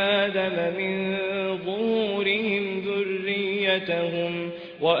آدَمَ مِنْ ظُهُورِهِمْ ذُرِّيَّتَهُمْ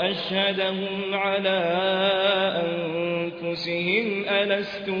وَأَشْهَدَهُمْ عَلَى أَنفُسِهِمْ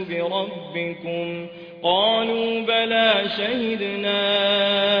أَلَسْتُ بِرَبِّكُمْ قَالُوا بَلَى شَهِدْنَا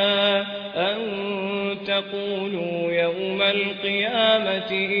أَنْ تَقُولُوا يَوْمَ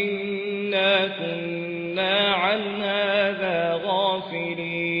الْقِيَامَةِ إِنَّا كُنَّا عَنْ هَذَا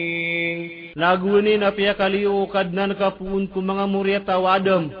غَافِلِينَ. Naguni na piya kaliu kadnan ka puun ko mga muryata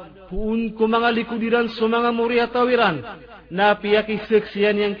wadam, puun ko mga likudiran so mga muryata wiran, na piya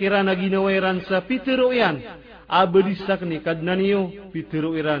kisaksiyan yang kira na ginawairan sa pitiruyan, abadisak ni kadnan niyo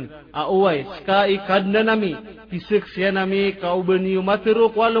pitiruiran, auway ska ikadnan nami, kisaksiyan nami kauban niyo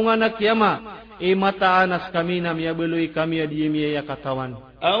matiruk walungan na kiyama, mataanas kami na miyabeloy kami adiyemiya katawan.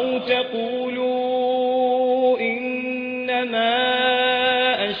 أَوْ تَقُولُوا إِنَّمَا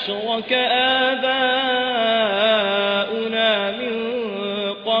أَشْرَكَ آبَاؤُنَا مِنْ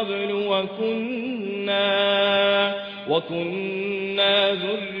قَبْلُ وَكُنَّا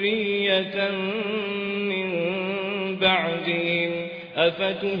ذُرِّيَّةً مِنْ بَعْدِهِمْ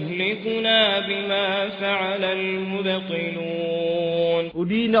أَفَتُهْلِكُنَا بِمَا فَعَلَ الْمُبْطِلُونَ.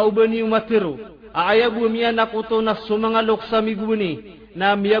 Udina ubani umatiru, aayabu miya nakuto na sumangalok sa miguni,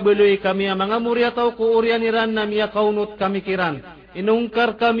 na miya beloy kami ang mga muryataw ko uryaniran na miya kaunot kami kiran.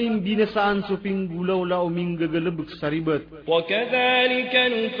 Inungkar kami binasaan suping gulaw la uming gagalabag sa ribat. وَكَذَلِكَ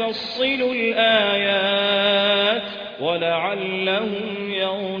نُفَصِّلُ الْآيَاتِ وَلَعَلَّهُمْ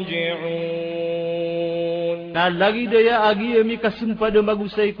يَرْجِعُونَ. Na lagi daya agi ami kasumpada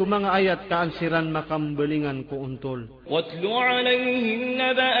magusay ko mga ayat kaansiran makambalingan ko untol. وَاتْلُ عَلَيْهِمْ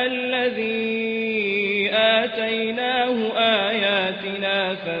نَبَأَ الَّذِي آتَيْنَاهُ آيَاتِنَا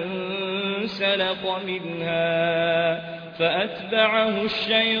فَانسَلَخَ مِنْهَا فَأَتْبَعَهُ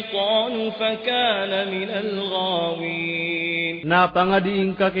الشَّيْطَانُ فَكَانَ مِنَ الْغَاوِينَ. Na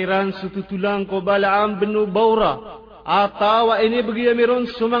pangadiing kakiran sututulang ko Balaam benu Baura, atawa ini bagiyamiron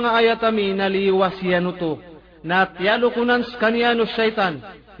sa mga ayatami na liwasyan to, na tiyalo kunan skaniano syaitan,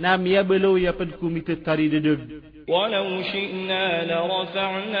 na miyabalo yapad kumitit taridadag. وَلَوْ شِئْنَا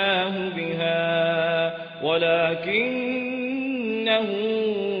لَرَفَعْنَاهُ بِهَا وَلَكِنَّهُ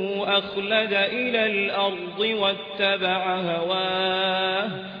أَخْلَدَ إِلَى الْأَرْضِ وَاتَّبَعَ هَوَاهُ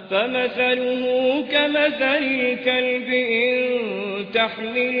فَمَثَلُهُ كَمَثَلِ الْكَلْبِ إِنْ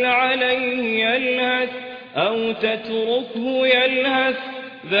تَحْمِلْ عَلَيْهِ يَلْهَثْ أَوْ تَتْرُكْهُ يَلْهَث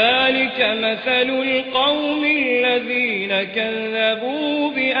ذَلِكَ مَثَلُ الْقَوْمِ الَّذِينَ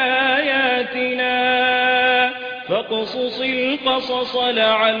كَذَّبُوا بِآيَاتِنَا فَاقْصُصِ الْقَصَصَ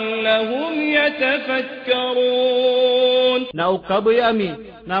لَعَلَّهُمْ يَتَفَكَّرُونَ. Naukabay ami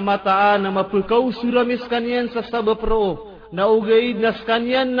na mataan na mapukau suramis kanyan sa sabapro, na ugaid nas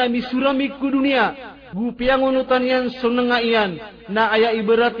kanyan na misuramik ku dunia, gupiang unutan yan sunengaian, na aya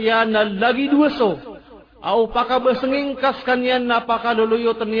ibarat yan na lagi duaso, au pakabasenging kas kanyan na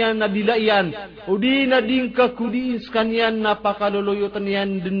pakaluluyotan yan na dilaian, udi na dingka kudiis kanyan na pakaluluyotan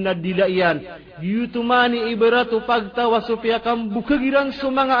yan din na dilaian, giyutumani ibarat upagtawa supiakam bukagiran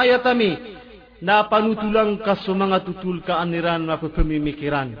sumanga ayatami, na panutulang ka sumanga tutul ka aniran na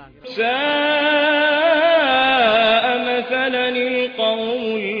pepemimikiran. Sa'a mathalan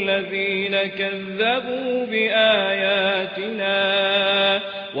al-qawmu alladhina kazzabu biayatina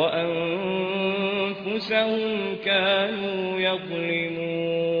wa anfusahum kanu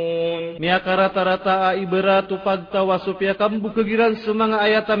yadhlimun. Miaka rata-rata ibarat upagtawa supiakam bukagiran sumanga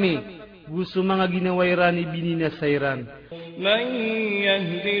ayatami, gusumanga ginawairani binina sairan. من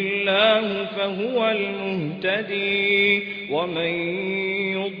يهد الله فهو المهتدي ومن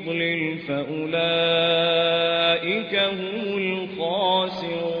يضلل فأولئك هم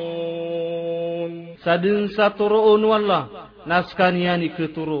الخاسرون. Sadin saturuun wallah naskaniani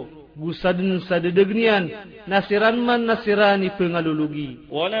keturu, gusadin sadedegnian nasiran man nasirani pengalulugi.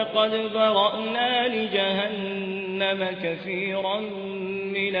 ولقد ذرأنا لجهنم كثيرا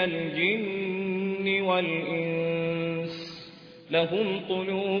من الجن والإنس لهم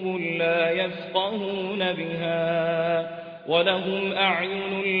قلوب لا يفقهون بها ولهم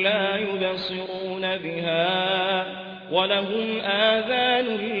أعين لا يبصرون بها ولهم آذان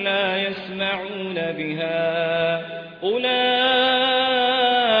لا يسمعون بها أولئك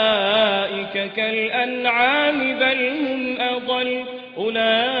كالأنعام بل هم أضل أولئك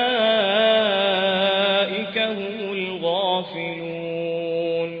هم الغافلون.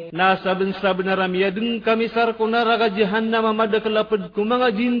 Nasa bensa-benara miyadeng kami sarko naraga jahannama madakalapad ko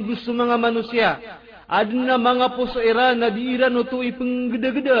mga jin gusto mga manusia. Adna mga puso ira na diiran uto'y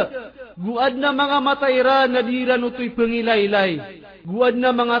penggeda-geda. Guad na mga mata ira na diiran uto'y pengilaylay. Guad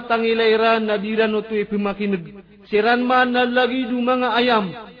na mga tangilayra na diiran uto'y pemakinag. Siran man na lagi du mga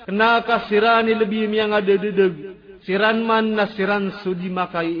ayam. Kenaka siran ni lebih miyang adededeg. Siran man na siran sudi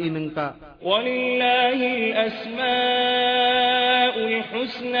makai inengka. وَلِلَّهِ الْأَسْمَاءُ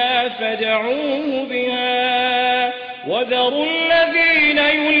الْحُسْنَى فَادْعُوهُ بِهَا وَذَرُوا الَّذِينَ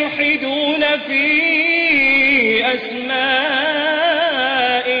يُلْحِدُونَ فِي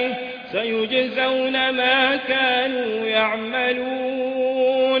أَسْمَائِهِ سَيُجْزَوْنَ مَا كَانُوا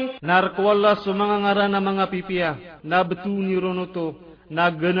يَعْمَلُونَ. Narkwala sumangangara na mga pipia na betuni ronoto na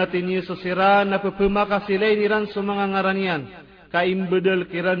ganatin niyo sosiran na pepemakasilain niran sumangangaranian.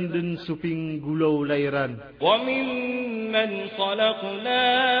 Kaimbedal kiran dan suping gulau lairan. Wa mimman khalaqna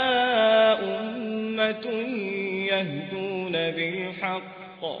ummatun yahduna bil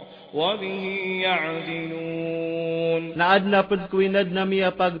haqq wa bihi ya'dilun. Naad na padkuinad na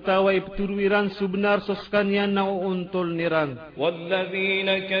miya pagtaway pturwiran subnar soskanyan na uuntol niran.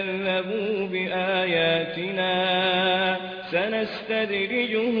 Wallazina kazzabu bi ayatina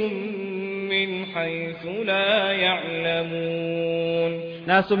sanastadrijuhum min haythu la ya'lamun.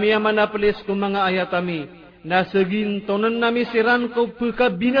 Nasumiya manapelis ko mga ayatami, nasagin tonan nami siran ko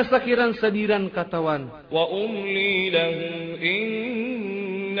pagkabinasakiran sadiran katawan. Wa umli lahum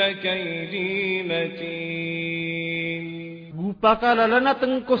inna kaydi matin. Gupakalala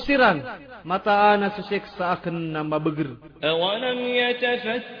tengkosiran, mataan na susiksa akan na mabeger. Awalam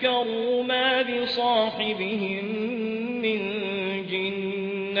yatafakkaru ma bi sahibihim min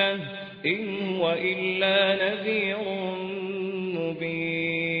jinnah. In huwa illa nadhirun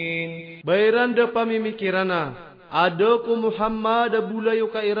mubin. Bayranda pamimikirana, ada ku Muhammad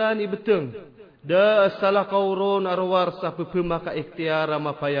bulayo kairani beteng. Da salah kauron arwar sa pepemaka ikhtiara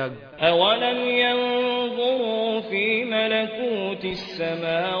mapayag. Awalam yanzuru fi malakuti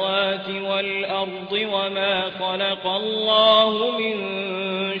as-samawati wal ardi wa ma khalaqa Allahu min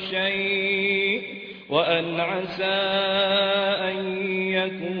shay'. وأن عسى أن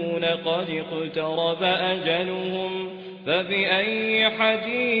يكون قد اقترب أجلهم فبأي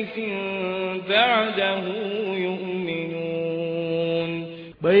حديث بعده يؤمنون.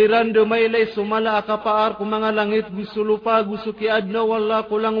 Bayran demailay sumala akapaar ku mga langit gusulupa gusuki adna wala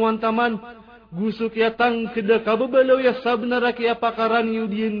kulang wantaman gusuki atang keda kababalaw ya sabnara ki apakaran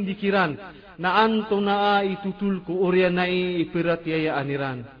yudin dikiran. Na anto na itutul ko oryan na ipirat yaya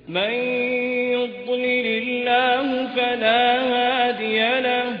aniran. Man yudlilillahu fala hadiya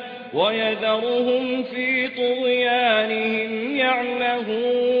lahu wa yadharuhum fi tughyanihim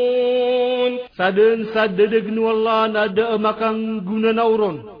ya'mahun. Sadun sadedeg nu Allah na da makang guna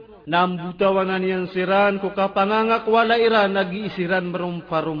nauron Nam butawanan yang siran ku kapangangak wala iran nag-iisiran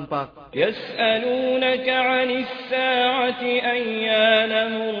merumpa-rumpak. يسألونك عن الساعة أيان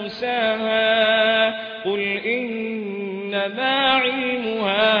مرساها قل إنما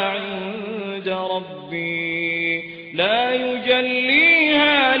علمها عند ربي لا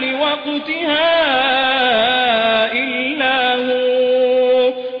يجليها لوقتها إلا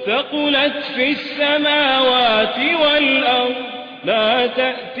هو ثقلت في السماوات والأرض لا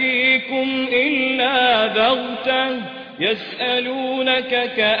تأتيكم إلا بغتة يسألونك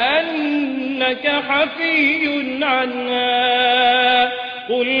كأنك حفي عنها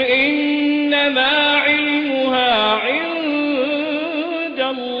قل إنما علمها عند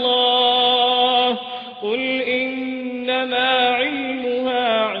الله قل إنما علمها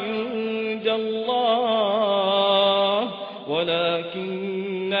عند الله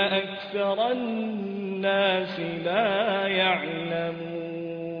ولكن أكثر الناس لا يعلمون.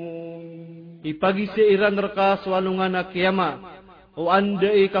 Ipagi seiran reka swalungan na kiamat, o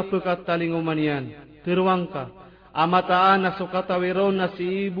andai kapekat talingumanian, terwangka, amataan na sukatawiron na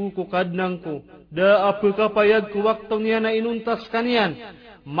si ibu ku kadnangku, da apeka payag ku waktu niya na inuntas kanian,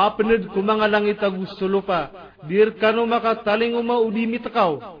 mapened ku mga langit agusto lupa, dirkano makatalinguma udimi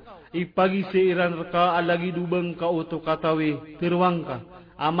takaw, ipagi seiran reka alagi dubeng ka uto katawi, terwangka,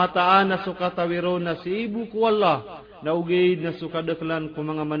 amataan na sukatawiron na si ibu ku Allah, naugid na sukadaklan ku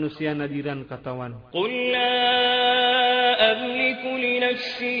mga manusia na diran katawan. Qul la amliku li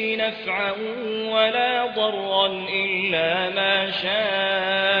nafsi naf'an wa la darran illa ma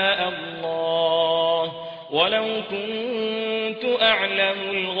sha'a Allah. Walau kuntu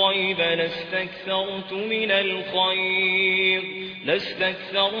a'lamu al-ghayba lastakthartu min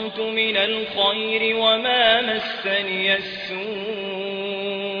al-khayr wa ma massani as-su'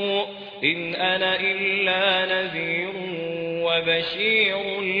 in ana illa nadhir wa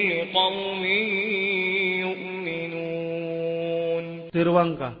bashirun liqaumin yu'minun.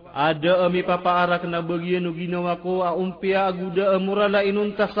 Terwangka, ada ami papaarak na bagian ginawa ko umpia aguda amurala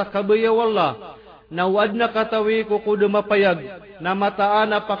inuntas sa kabaya wallah. Nawad na katawi ko kuda mapayag, na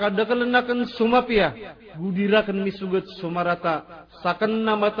mataan apakadakalaнаkan sumapia, gudirakan misugat sumarata, sakan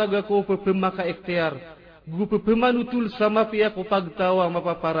na mataga ko pepemaka ektiar, gu pepemanutul samapia ko pagtawa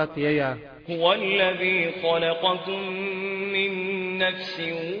mapaparatiaya. هو الذي خلقكم من نفس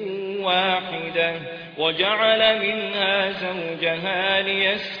واحدة وجعل منها زوجها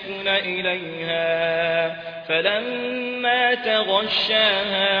ليسكن إليها فلما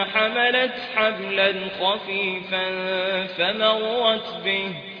تغشاها حملت حملا خفيفا فمرت به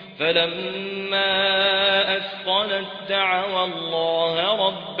فلما أثقلت دعوا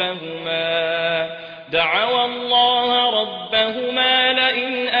الله ربهما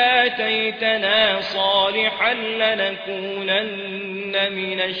لئن آتيتنا صالحا لنكونن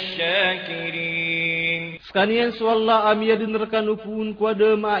من الشاكرين. Sekalian swalla amia denarkan upun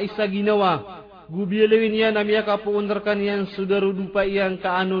kuada ma isa ginawa. Gubielewin yan amia kapuun terkan yan sudaru dupa yang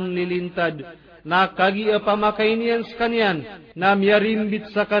kaanun lilintad. Na kagi apamakain yan sekalian. Na mia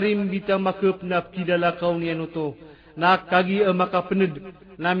rimbit sakarimbita makep na kidalakaw niyan uto. Na kagi makapened.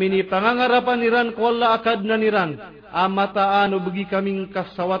 Na mini pangangarapan niran kuala akad na niran. Amataan o bagi kaming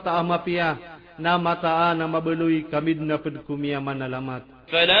kasawata amapia. Na mataan na mabeloy kamid na pedkumia manalamat.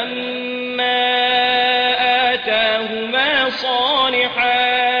 فلما آتاهما صالحا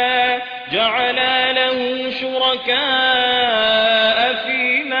جعلا له شركاء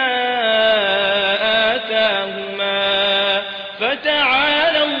فيما آتاهما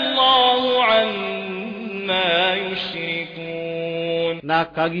فتعالى الله عما يشركون.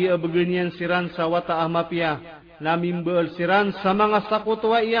 Na kagi beginian siran sawata amapia. Na mimbel siran sa mga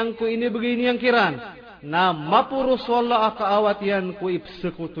sakutwa iyang ko ini begini yang kiran. Na mapurus wala akaawat yan ku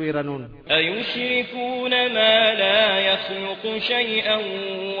ipsekutuiranon. Ayushrikuna ma la yakhluqu shay'an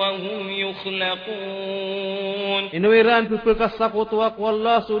wa hum yukhlaqun. Inuiran pupekasakutwa ku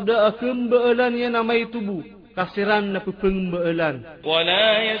Allah sudah akembeelan yan na may tubu. Kasiran na pupengbeelan. Wala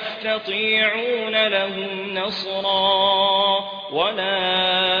yastati'una lahum nasra wala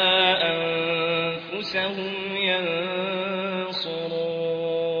anfusahum yansurun.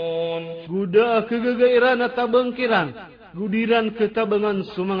 Guda kegagairan at tabangkiran, gudiran ketabangan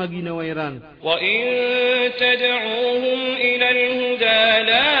sumanga ginawairan. Wa in tad'uuhum ila al-huda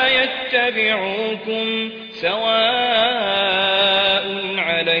la yattabi'ukum sawa'un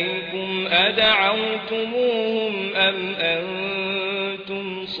 'alaykum ad'awtumuhum am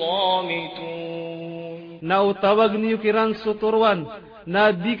antum samitun. Na utawag niyo kiran suturwan,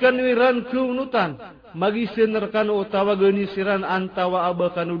 na dikan wiran keunutan. Magisenarkan utawagan ni siran antawa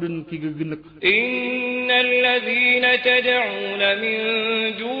abakanudun kigegenek. Innal ladzina tad'una min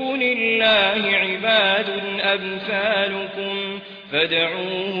duni لله عباد أمثالكم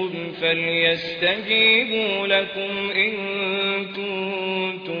فادعوهم فليستجيبوا لكم إن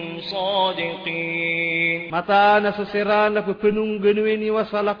كنتم صادقين. Mata na susira na pupunong ganuin ni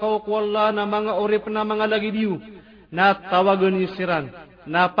wasalakaw ko Allah na mga orip na mga lagi diyo na tawagan ni siran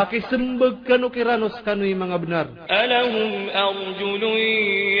na pakisembag kanu kiranos kanu'y mga benar. Alahum arjulun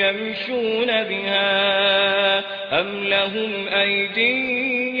yamshuna biha am lahum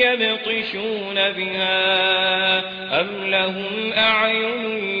aydin yabtishuna biha am lahum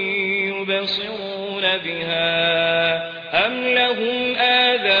a'yunun yubsiruna biha am lahum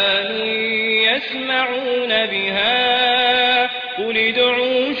adhanun yasma'una biha qul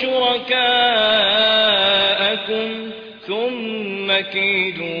ud'u shuraka'akum thumma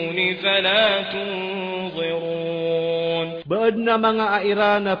kiduni fala tunzirun. Baad na mga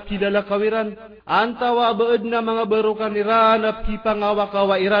airan na pidala kawiran, antawa baad na mga barukan iran na pipangawa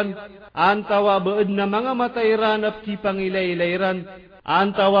kawairan, antawa baad na mga matairan na pipangilay-ilayran,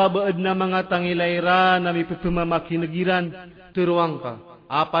 antawa baad na mga tangilairan na mipipumamakinegiran, turuang ka.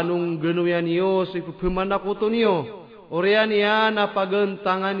 Apanung ganuyan niyo sa ipipumanakuto niyo, orian yan na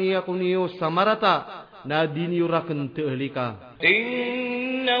pagantangan niya ko niyo sa marata, na diniyurakan te'alika.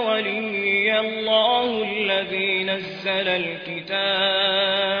 Inna waliyallahu alladhi nazzala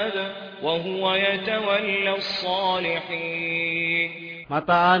alkitab wa huwa yatawalla as-salihin.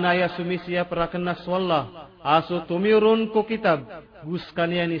 Mataan aya sumisiap rakenas wallah aso tumirun ko kitab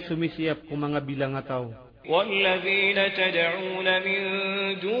guskan yan sumisiap ko mga bilang ataw. والذين تدعون من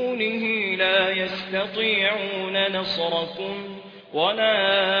دونه لا يستطيعون نصركم ولا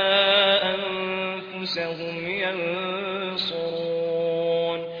أنفسهم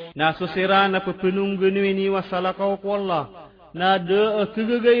ينصرون. Nasusira na pupunong ganuini wasalakaw ko Allah na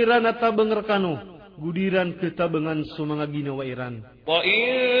kegagairan at tabangrakano gudiran ketabangan sa mga ginawairan. وَإِن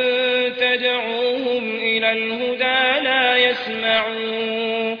تَدْعُوهُمْ إِلَى الْهُدَى لَا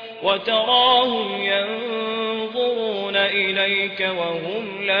يَسْمَعُونَ وَتَرَاهُمْ يَنظُرُونَ إِلَيْكَ وَهُمْ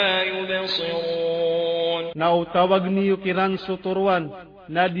لَا يُبْصِرُونَ. Nautawag niyo kiran suturwan,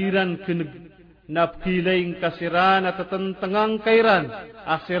 nadiran keneg, napkilaing kasiran at tatantangang kairan,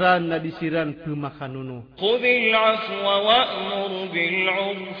 asiran na disiran pumakanuno. خُذِ الْعَفْوَ وَأْمُرْ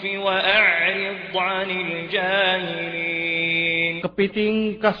بِالْعُرْفِ وَأَعْرِضْ عَنِ الْجَاهِلِينَ.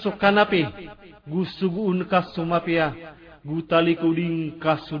 Kepiting kasukanapi, gusugun kasumapia, gutalikuding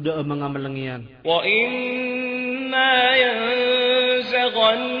kasuda mga malangian. وَإِمَّا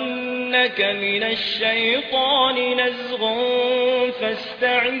يَنزَغَنَّكَ مِنَ الشَّيْطَانِ نَزْغٌ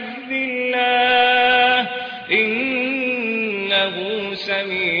فَاسْتَعِذْ بِاللَّهِ إِنَّهُ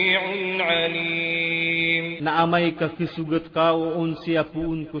سَمِيعٌ عَلِيمٌ. Naamay ka kisugat ka uun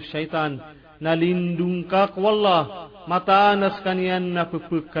siyapuun ko syaitan, nalindung ka kwallah, mataanas kaniyan na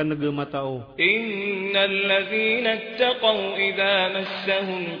pupukkan nagamatao. إِنَّ الَّذِينَ اتَّقَوْا إِذَا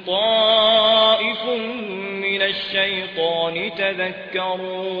مَسَّهُمْ طَائِفٌ مِّنَ الشَّيْطَانِ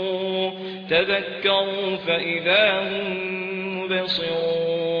تَذَكَّرُوا فَإِذَا هُمْ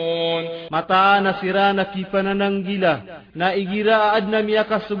مُبْصِرُونَ. Mataanas sira na kipananang gila, na igira aad na miya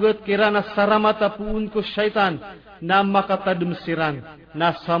kasugat kira na saramata puun ko syaitan, na makatadum siran,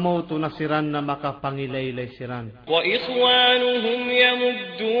 na samaw to na siran na makapangilaylay siran. وَإِخْوَانُهُمْ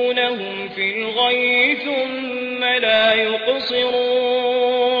يَمُدُّونَهُمْ فِي الْغَيِّ ثُمَّ لَا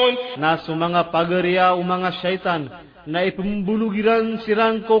يُقْصِرُونَ. Na sumanga pagariya o mga syaitan, na ipambulugiran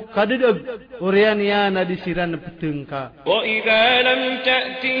siran ko kadadag, orian niya na disiran na petengka. وَإِذَا لَمْ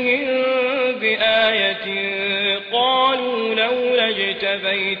تَأْتِهِمْ بِآيَةٍ قَالُوا لَوْلَا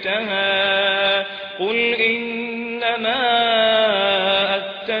اجْتَبَيْتَهَا قُلْ إِنَّمَا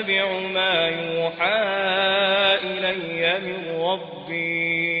أَتَّبِعُ مَا يُوحَى إِلَيَّ مِنْ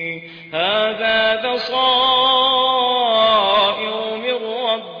رَبِّي هَذَا بَصَائِرُ مِنْ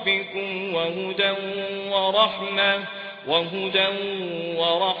رَبِّكُمْ وهدى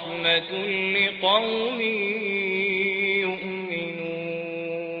ورحمة لقوم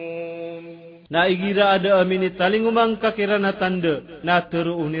يؤمنون. Naigira ada amin talingumang kakira na tanda na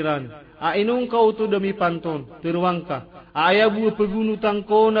teruuniran. Ainung kau tu demi pantun teruang ka. Ayabu pegunutang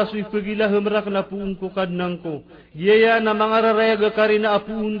ko na sui pegilah merak na puun ko kadnang ko. Yaya na mangararaya gakari na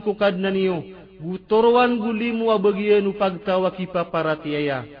apuun ko kadna niyo. Gutorwan gulimu abagian upagtawa kipa para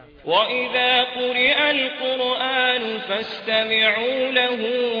tiaya. وَإِذَا قُرِئَ الْقُرْآنُ فَاسْتَمِعُوا لَهُ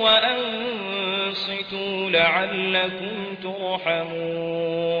وَأَنصِتُوا لَعَلَّكُمْ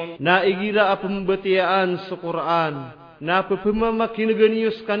تُرْحَمُونَ. Naigira apambatiaan sa Quran, na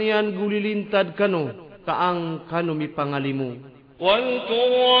papamamakinaganyos kanian gulilintad kano, kaang kano mi pangalimu. واذكر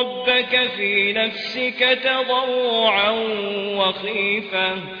ربك في نفسك تضرعا وخيفة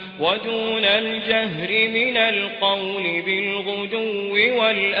ودون الجهر من القول بالغدو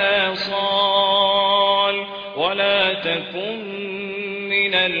والآصال ولا تكن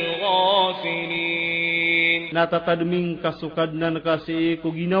من الغافلين. Natatadming kasukadnan kasi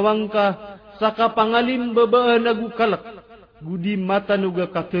ko ginawang ka sa kapangalim babaan agukalak gudi mata nuga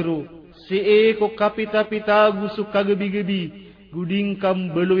kateru si ko kapita-pita gusuk kagabi-gabi guding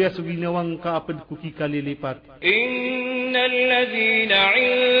kambeluya suginawang ka apad kuki kalilipat. Innal ladhina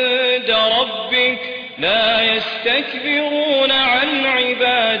 'inda rabbik la yastakbiruna 'an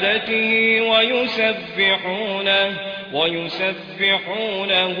 'ibadatihi wa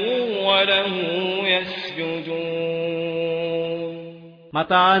yusabbihunahu wa lahu yasjudun.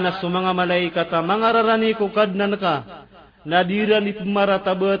 Mataan na mga malaikat mga rarani ko kadnan ka nadiran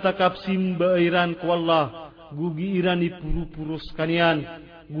ipmaratabat kapsim bairan ko Allah gugi iran ipuru-purus kanian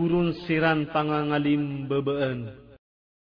gurun siran pangangalim babaan.